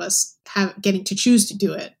some of us getting to choose to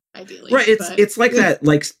do it. Ideally, right? It's like that,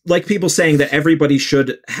 like people saying that everybody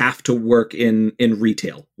should have to work in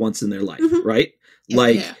retail once in their life, right?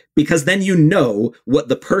 Because then you know what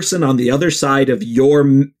the person on the other side of your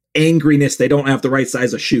angriness, they don't have the right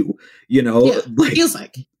size of shoe, it feels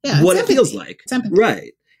like, what it feels like,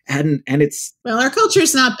 right? And it's, well, our culture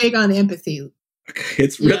is not big on empathy.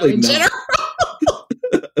 It's really in not. General.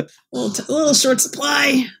 a little short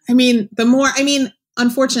supply.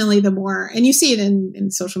 Unfortunately, the more, and you see it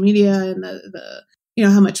in social media and the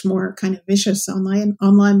how much more kind of vicious online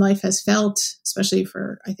life has felt, especially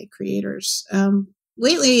for, I think, creators.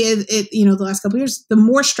 Lately, the last couple of years, the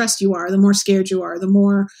more stressed you are, the more scared you are, the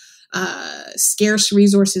more scarce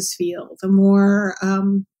resources feel, the more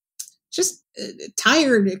just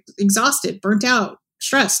tired, exhausted, burnt out,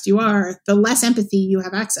 stressed you are, the less empathy you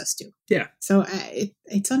have access to. Yeah. So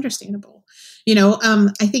it's understandable.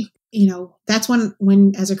 I think, that's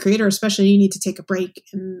when as a creator, especially, you need to take a break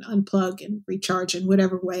and unplug and recharge in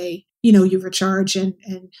whatever way, you recharge and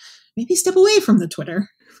maybe step away from the Twitter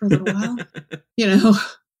for a little while,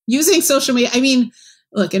 using social media. I mean,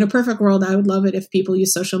 look, in a perfect world, I would love it if people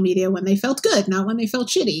use social media when they felt good, not when they felt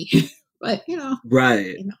shitty, but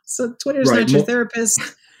right. So Twitter's not your therapist.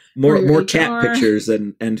 More cat pictures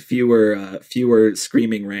and fewer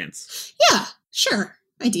screaming rants. Yeah, sure.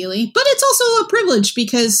 Ideally, but it's also a privilege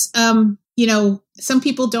because, some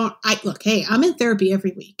people don't. Hey, I'm in therapy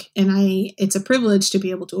every week, and it's a privilege to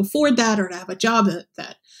be able to afford that or to have a job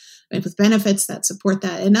that with benefits that support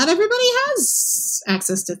that. And not everybody has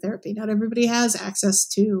access to therapy. Not everybody has access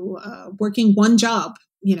to working one job,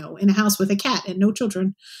 in a house with a cat and no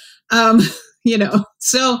children. So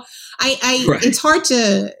right. It's hard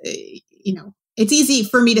to, it's easy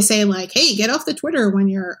for me to say like, hey, get off the Twitter when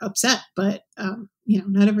you're upset, but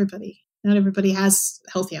not everybody has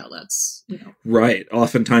healthy outlets, Right.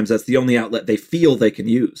 Oftentimes that's the only outlet they feel they can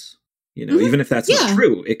use, even if that's not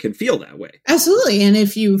true, it can feel that way. Absolutely. And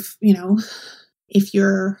if you don't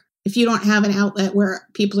have an outlet where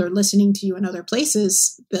people are listening to you in other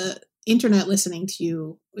places, the internet listening to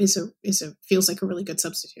you feels like a really good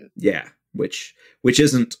substitute. Yeah. Which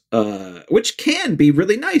isn't, which can be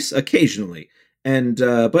really nice occasionally. And,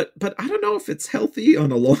 but I don't know if it's healthy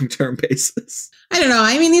on a long-term basis. I don't know.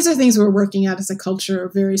 I mean, these are things we're working out as a culture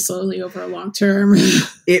very slowly over a long-term.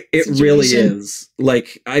 It really is.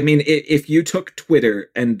 Like, I mean, if you took Twitter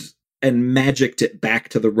and magicked it back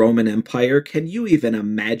to the Roman Empire, can you even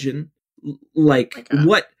imagine like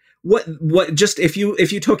what just if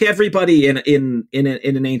you took everybody in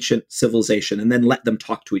an ancient civilization and then let them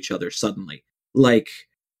talk to each other suddenly, like,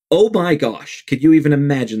 oh my gosh, could you even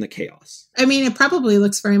imagine the chaos? I mean, it probably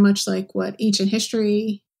looks very much like what ancient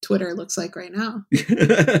history Twitter looks like right now.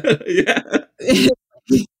 Yeah.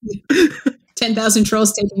 10,000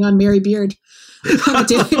 trolls taking on Mary Beard on a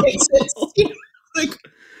daily basis. Like,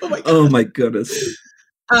 oh my god. Oh my goodness.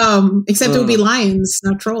 Except it would be lions,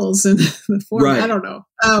 not trolls in the form. Right. I don't know.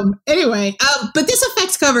 Anyway, but this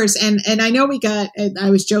affects covers, and I know I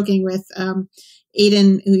was joking with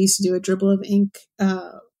Aiden, who used to do a Dribble of Ink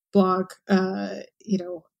blog,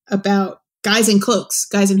 about guys in cloaks,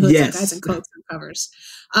 guys in hoods, and guys in cloaks on covers.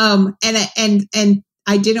 And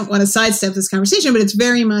I didn't want to sidestep this conversation, but it's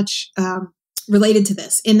very much related to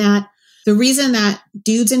this, in that the reason that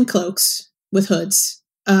dudes in cloaks with hoods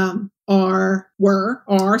are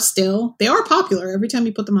still popular every time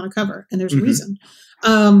you put them on a cover, and there's a reason.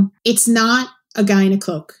 It's not a guy in a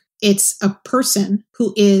cloak. It's a person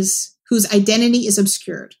whose identity is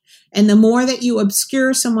obscured. And the more that you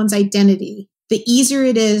obscure someone's identity, the easier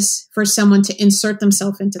it is for someone to insert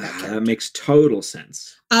themselves into that character. That makes total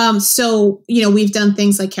sense. So, we've done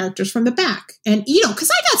things like characters from the back, and, because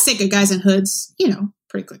I got sick of guys in hoods,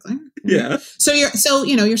 pretty quickly. Yeah. So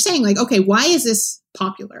you're saying like, okay, why is this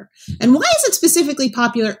popular? And why is it specifically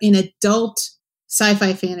popular in adult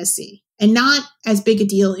sci-fi fantasy and not as big a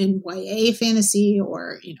deal in YA fantasy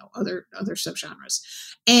or, other subgenres?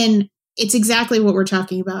 And it's exactly what we're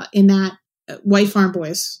talking about in that white farm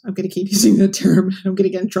boys. I'm going to keep using the term. I'm going to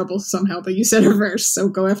get in trouble somehow, but you said it first. So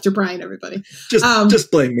go after Brian, everybody.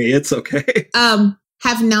 Just blame me. It's okay.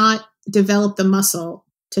 Have not developed the muscle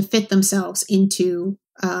to fit themselves into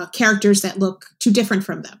characters that look too different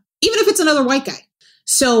from them, even if it's another white guy.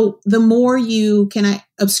 So the more you can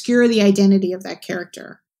obscure the identity of that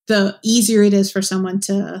character, the easier it is for someone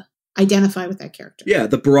to identify with that character. Yeah,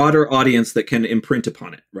 the broader audience that can imprint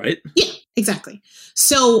upon it, right? Yeah, exactly.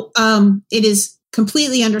 So it is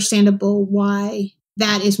completely understandable why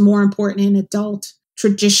that is more important in adult,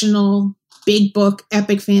 traditional, big book,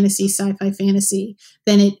 epic fantasy, sci-fi fantasy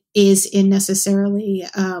than it is in necessarily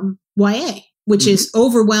YA, which is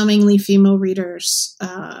overwhelmingly female readers.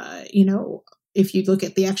 If you look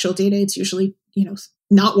at the actual data, it's usually,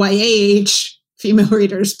 not YA age female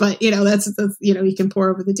readers, but that's you can pour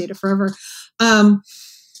over the data forever.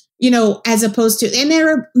 As opposed to, and there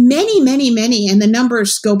are many, many, many, and the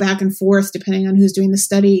numbers go back and forth depending on who's doing the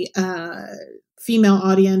study, female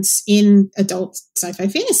audience in adult sci-fi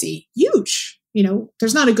fantasy. Huge.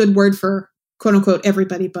 There's not a good word for quote unquote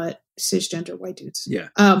everybody but cisgender white dudes. Yeah.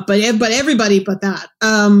 But everybody but that.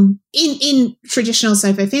 In traditional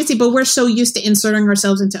sci-fi fantasy, but we're so used to inserting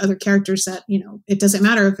ourselves into other characters that, it doesn't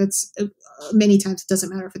matter if it's many times it doesn't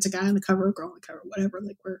matter if it's a guy on the cover, a girl on the cover, whatever,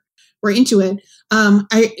 like we're into it.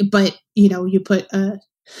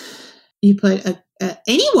 You put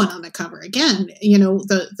anyone on the cover again,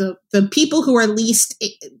 the people who are least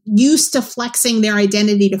used to flexing their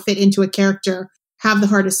identity to fit into a character have the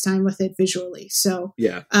hardest time with it visually. So,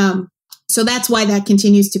 yeah. So that's why that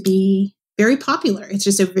continues to be very popular. It's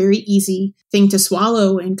just a very easy thing to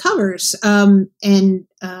swallow in covers. I'm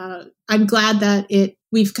glad that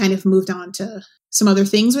we've kind of moved on to some other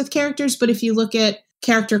things with characters. But if you look at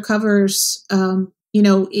character covers,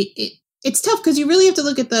 it's tough because you really have to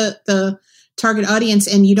look at the target audience,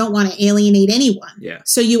 and you don't want to alienate anyone. Yeah.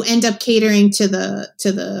 So you end up catering to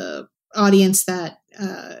the audience that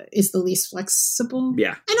is the least flexible.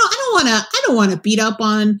 Yeah. I don't want to beat up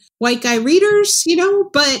on white guy readers,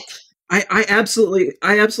 but I absolutely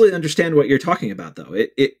understand what you're talking about, though.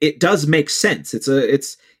 It does make sense. It's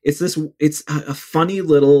a funny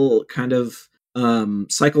little kind of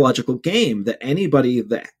psychological game that anybody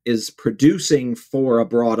that is producing for a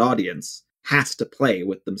broad audience has to play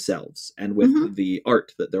with themselves and with the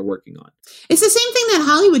art that they're working on. It's the same thing that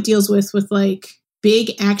Hollywood deals with like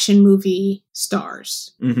big action movie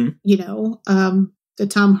stars. The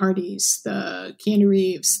Tom Hardys, the Keanu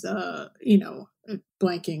Reeves,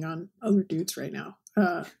 blanking on other dudes right now.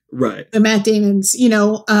 Right. The Matt Damons,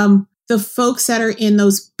 the folks that are in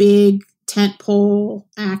those big tentpole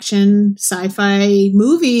action sci-fi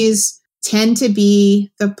movies tend to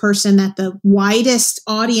be the person that the widest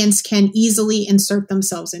audience can easily insert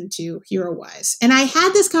themselves into hero-wise. And I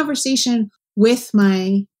had this conversation with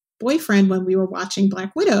my boyfriend when we were watching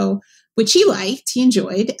Black Widow, which he liked, he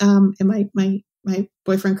enjoyed. And my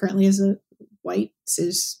boyfriend currently is a white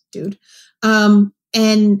cis dude.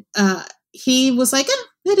 He was like,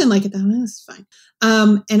 I didn't like it that way. It was fine.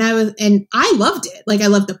 And I loved it. Like, I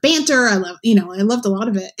loved the banter. I loved a lot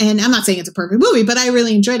of it. And I'm not saying it's a perfect movie, but I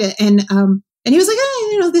really enjoyed it. And he was like,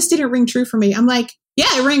 this didn't ring true for me. I'm like, yeah,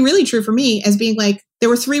 it rang really true for me as being like, there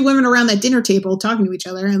were 3 women around that dinner table talking to each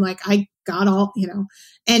other. And like, I got all,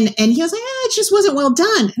 and he was like, it just wasn't well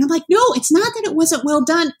done. And I'm like, no, it's not that it wasn't well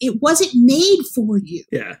done. It wasn't made for you.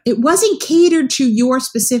 Yeah. It wasn't catered to your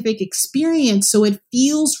specific experience. So it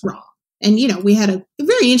feels wrong. And, we had a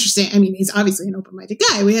very interesting, he's obviously an open-minded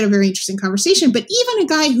guy. We had a very interesting conversation, but even a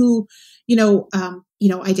guy who,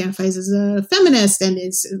 identifies as a feminist and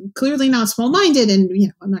is clearly not small-minded. And,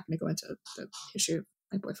 I'm not going to go into the issue of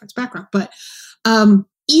my boyfriend's background, but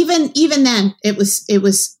even then it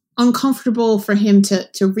was uncomfortable for him to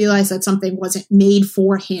realize that something wasn't made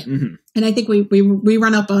for him. Mm-hmm. And I think we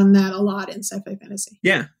run up on that a lot in sci-fi fantasy.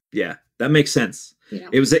 Yeah. Yeah. That makes sense.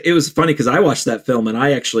 It was funny because I watched that film and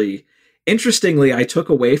I actually, interestingly, I took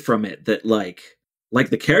away from it that like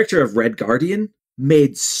the character of Red Guardian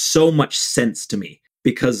made so much sense to me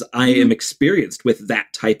because I am experienced with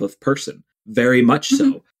that type of person, very much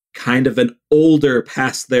so. Kind of an older,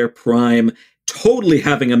 past their prime, totally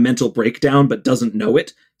having a mental breakdown but doesn't know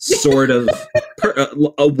it, sort of an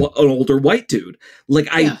older white dude. Like,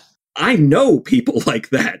 I know people like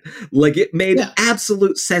that. Like, it made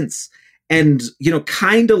absolute sense. And,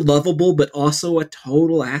 kind of lovable, but also a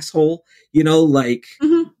total asshole, I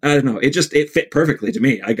don't know. It fit perfectly to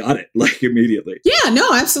me. I got it like immediately. Yeah,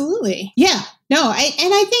 no, absolutely. Yeah, no.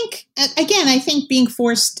 I think being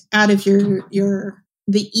forced out of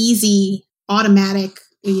the easy automatic,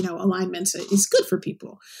 alignments is good for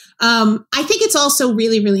people. I think it's also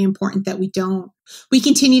really, really important that we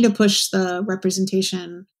continue to push the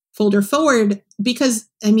representation folder forward because,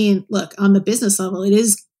 look, on the business level, it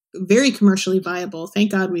is very commercially viable.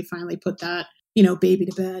 Thank God we finally put that, baby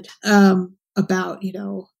to bed, about,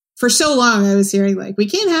 for so long I was hearing like, we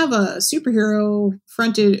can't have a superhero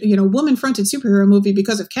fronted, woman fronted superhero movie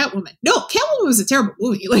because of Catwoman. No, Catwoman was a terrible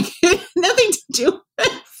movie. Like nothing to do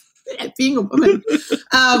with being a woman.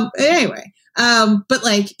 Anyway. But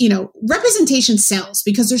like, representation sells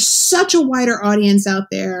because there's such a wider audience out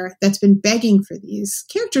there that's been begging for these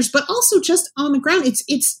characters, but also just on the ground, it's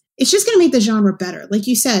just going to make the genre better. Like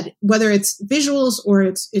you said, whether it's visuals or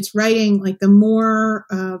it's writing, like the more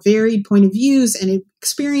varied point of views and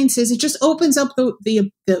experiences, it just opens up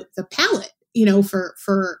the palette,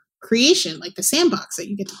 for creation, like the sandbox that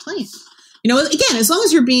you get to play in. Again, as long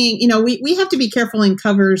as you're being, we have to be careful in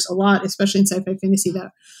covers a lot, especially in sci-fi fantasy,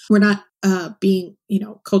 that we're not being,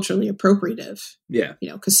 culturally appropriative. Yeah.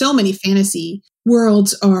 Because so many fantasy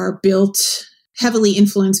worlds are built heavily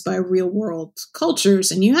influenced by real world cultures.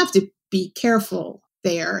 And you have to be careful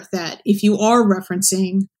there that if you are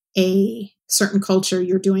referencing a certain culture,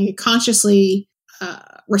 you're doing it consciously,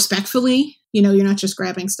 respectfully, you're not just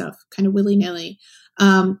grabbing stuff kind of willy-nilly.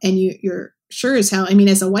 And you're sure as hell. I mean,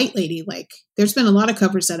 as a white lady, like there's been a lot of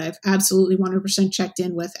covers that I've absolutely 100% checked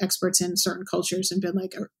in with experts in certain cultures and been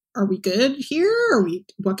like, are we good here?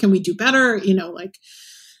 What can we do better?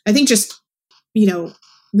 I think just,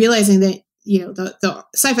 realizing that, the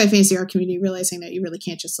sci-fi fantasy art community, realizing that you really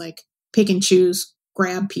can't just like pick and choose,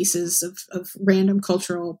 grab pieces of random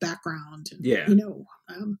cultural background, and,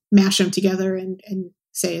 mash them together and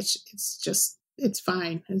say it's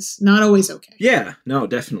fine. It's not always okay. Yeah, no,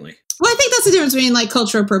 definitely. Well, I think that's the difference between like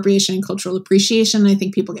cultural appropriation and cultural appreciation. I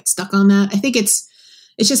think people get stuck on that. I think it's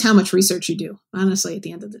just how much research you do, honestly, at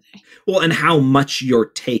the end of the day. Well, and how much you're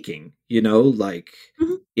taking,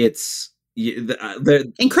 it's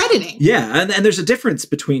and crediting. Yeah. And there's a difference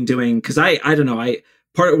between doing, because I don't know,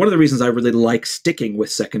 one of the reasons I really like sticking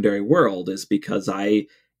with Secondary World is because I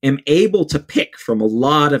am able to pick from a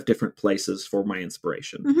lot of different places for my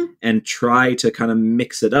inspiration and try to kind of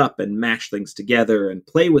mix it up and mash things together and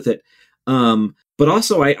play with it. But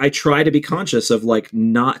also I try to be conscious of like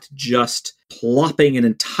not just plopping an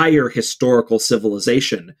entire historical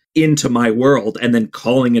civilization into my world and then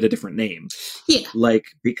calling it a different name. Yeah. Like,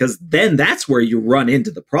 because then that's where you run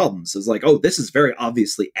into the problems is like, oh, this is very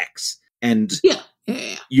obviously X. And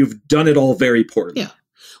you've done it all very poorly. Yeah.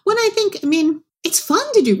 When it's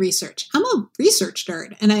fun to do research. I'm a research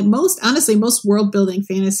nerd. And most world building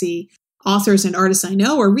fantasy authors and artists I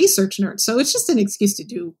know are research nerds. So it's just an excuse to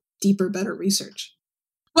do deeper, better research.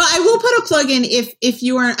 Well, I will put a plug in if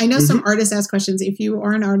you are, I know some artists ask questions. If you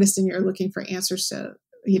are an artist and you're looking for answers to,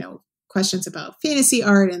 questions about fantasy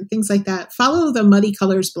art and things like that, follow the Muddy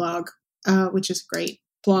Colors blog, which is a great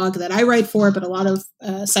blog that I write for, but a lot of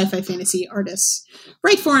sci-fi fantasy artists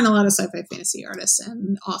write for, and a lot of sci-fi fantasy artists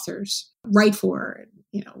and authors write for,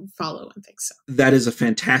 and, follow and things. So that is a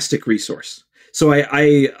fantastic resource. So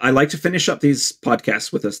I like to finish up these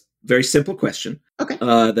podcasts with a very simple question. Okay.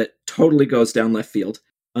 That totally goes down left field,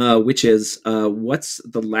 which is, what's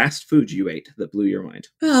the last food you ate that blew your mind?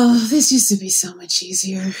 Oh, this used to be so much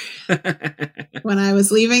easier when I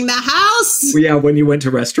was leaving the house. Yeah, when you went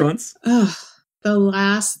to restaurants. Oh, the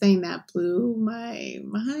last thing that blew my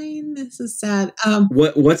mind. This is sad.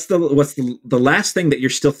 What's the last thing that you're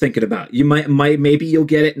still thinking about? You maybe you'll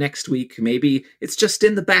get it next week. Maybe it's just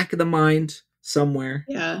in the back of the mind somewhere.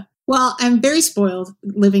 Yeah. Well, I'm very spoiled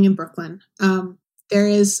living in Brooklyn. There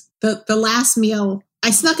is the last meal. I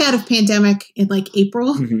snuck out of pandemic in like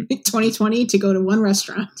April 2020 to go to one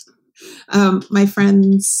restaurant. My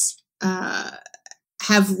friends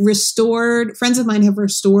friends of mine have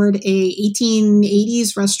restored a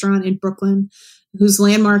 1880s restaurant in Brooklyn whose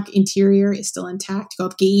landmark interior is still intact,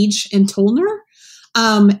 called Gage and Tollner.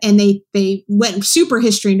 And they went super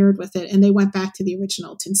history nerd with it, and they went back to the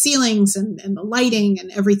original tin ceilings and the lighting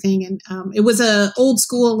and everything. And it was a old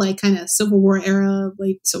school, like kind of Civil War era,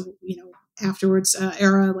 afterwards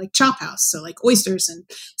era, like chop house. So like oysters and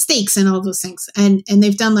steaks and all those things. And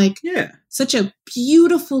they've done such a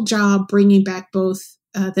beautiful job bringing back both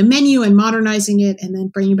the menu and modernizing it, and then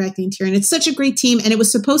bringing back the interior. And it's such a great team. And it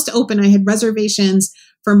was supposed to open. I had reservations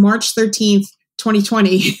for March 13th,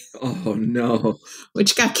 2020. Oh no.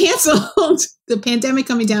 Which got canceled. The pandemic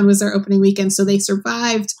coming down was their opening weekend. So they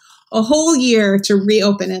survived a whole year to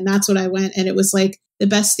reopen. And that's what I went. And it was like the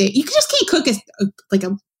best steak. You just can't cook a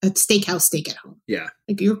steakhouse steak at home. Yeah.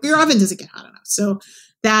 Like your oven doesn't get hot enough. So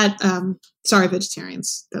that, sorry,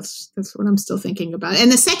 vegetarians, that's what I'm still thinking about.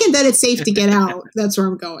 And the second that it's safe to get out, that's where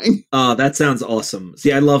I'm going. Oh, that sounds awesome.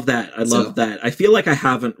 See, I love that. I love that. I feel like I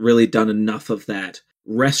haven't really done enough of that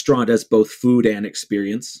restaurant as both food and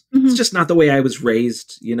experience. Mhm. It's just not the way I was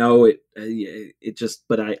raised, you know. It just,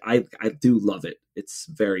 but I do love it. It's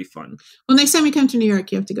very fun. Well, next time you come to New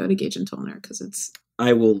York, you have to go to Gage and Tollner because it's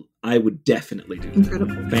I would definitely do that.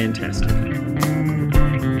 incredible. Fantastic.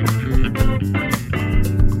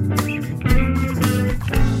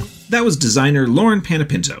 That was designer Lauren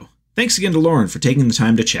Panapinto. Thanks again to Lauren for taking the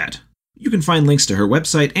time to chat. You can find links to her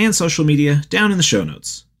website and social media down in the show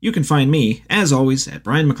notes. You can find me, as always, at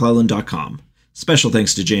brianmcclellan.com. Special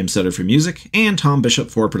thanks to James Sutter for music and Tom Bishop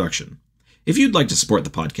for production. If you'd like to support the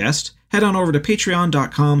podcast, head on over to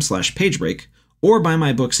patreon.com/pagebreak or buy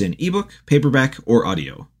my books in ebook, paperback, or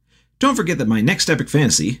audio. Don't forget that my next epic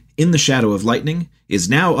fantasy, In the Shadow of Lightning, is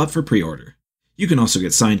now up for pre-order. You can also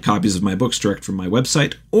get signed copies of my books direct from my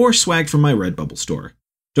website or swag from my Redbubble store.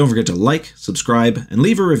 Don't forget to like, subscribe, and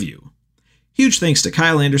leave a review. Huge thanks to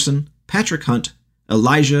Kyle Anderson, Patrick Hunt,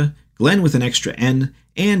 Elijah, Glenn with an extra N,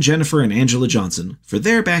 and Jennifer and Angela Johnson for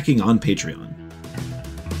their backing on Patreon.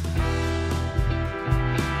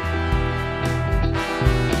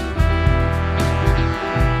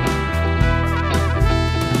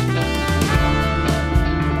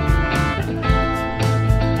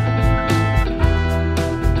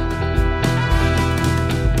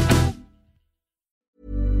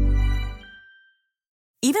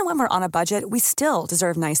 Even when we're on a budget, we still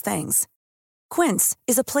deserve nice things. Quince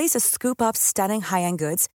is a place to scoop up stunning high-end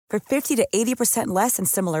goods for 50 to 80% less than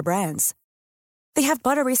similar brands. They have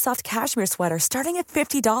buttery soft cashmere sweaters starting at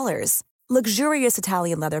 $50, luxurious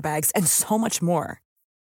Italian leather bags, and so much more.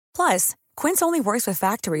 Plus, Quince only works with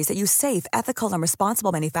factories that use safe, ethical, and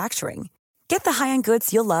responsible manufacturing. Get the high-end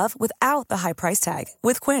goods you'll love without the high price tag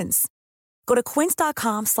with Quince. Go to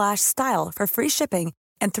quince.com/style for free shipping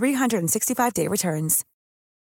and 365-day returns.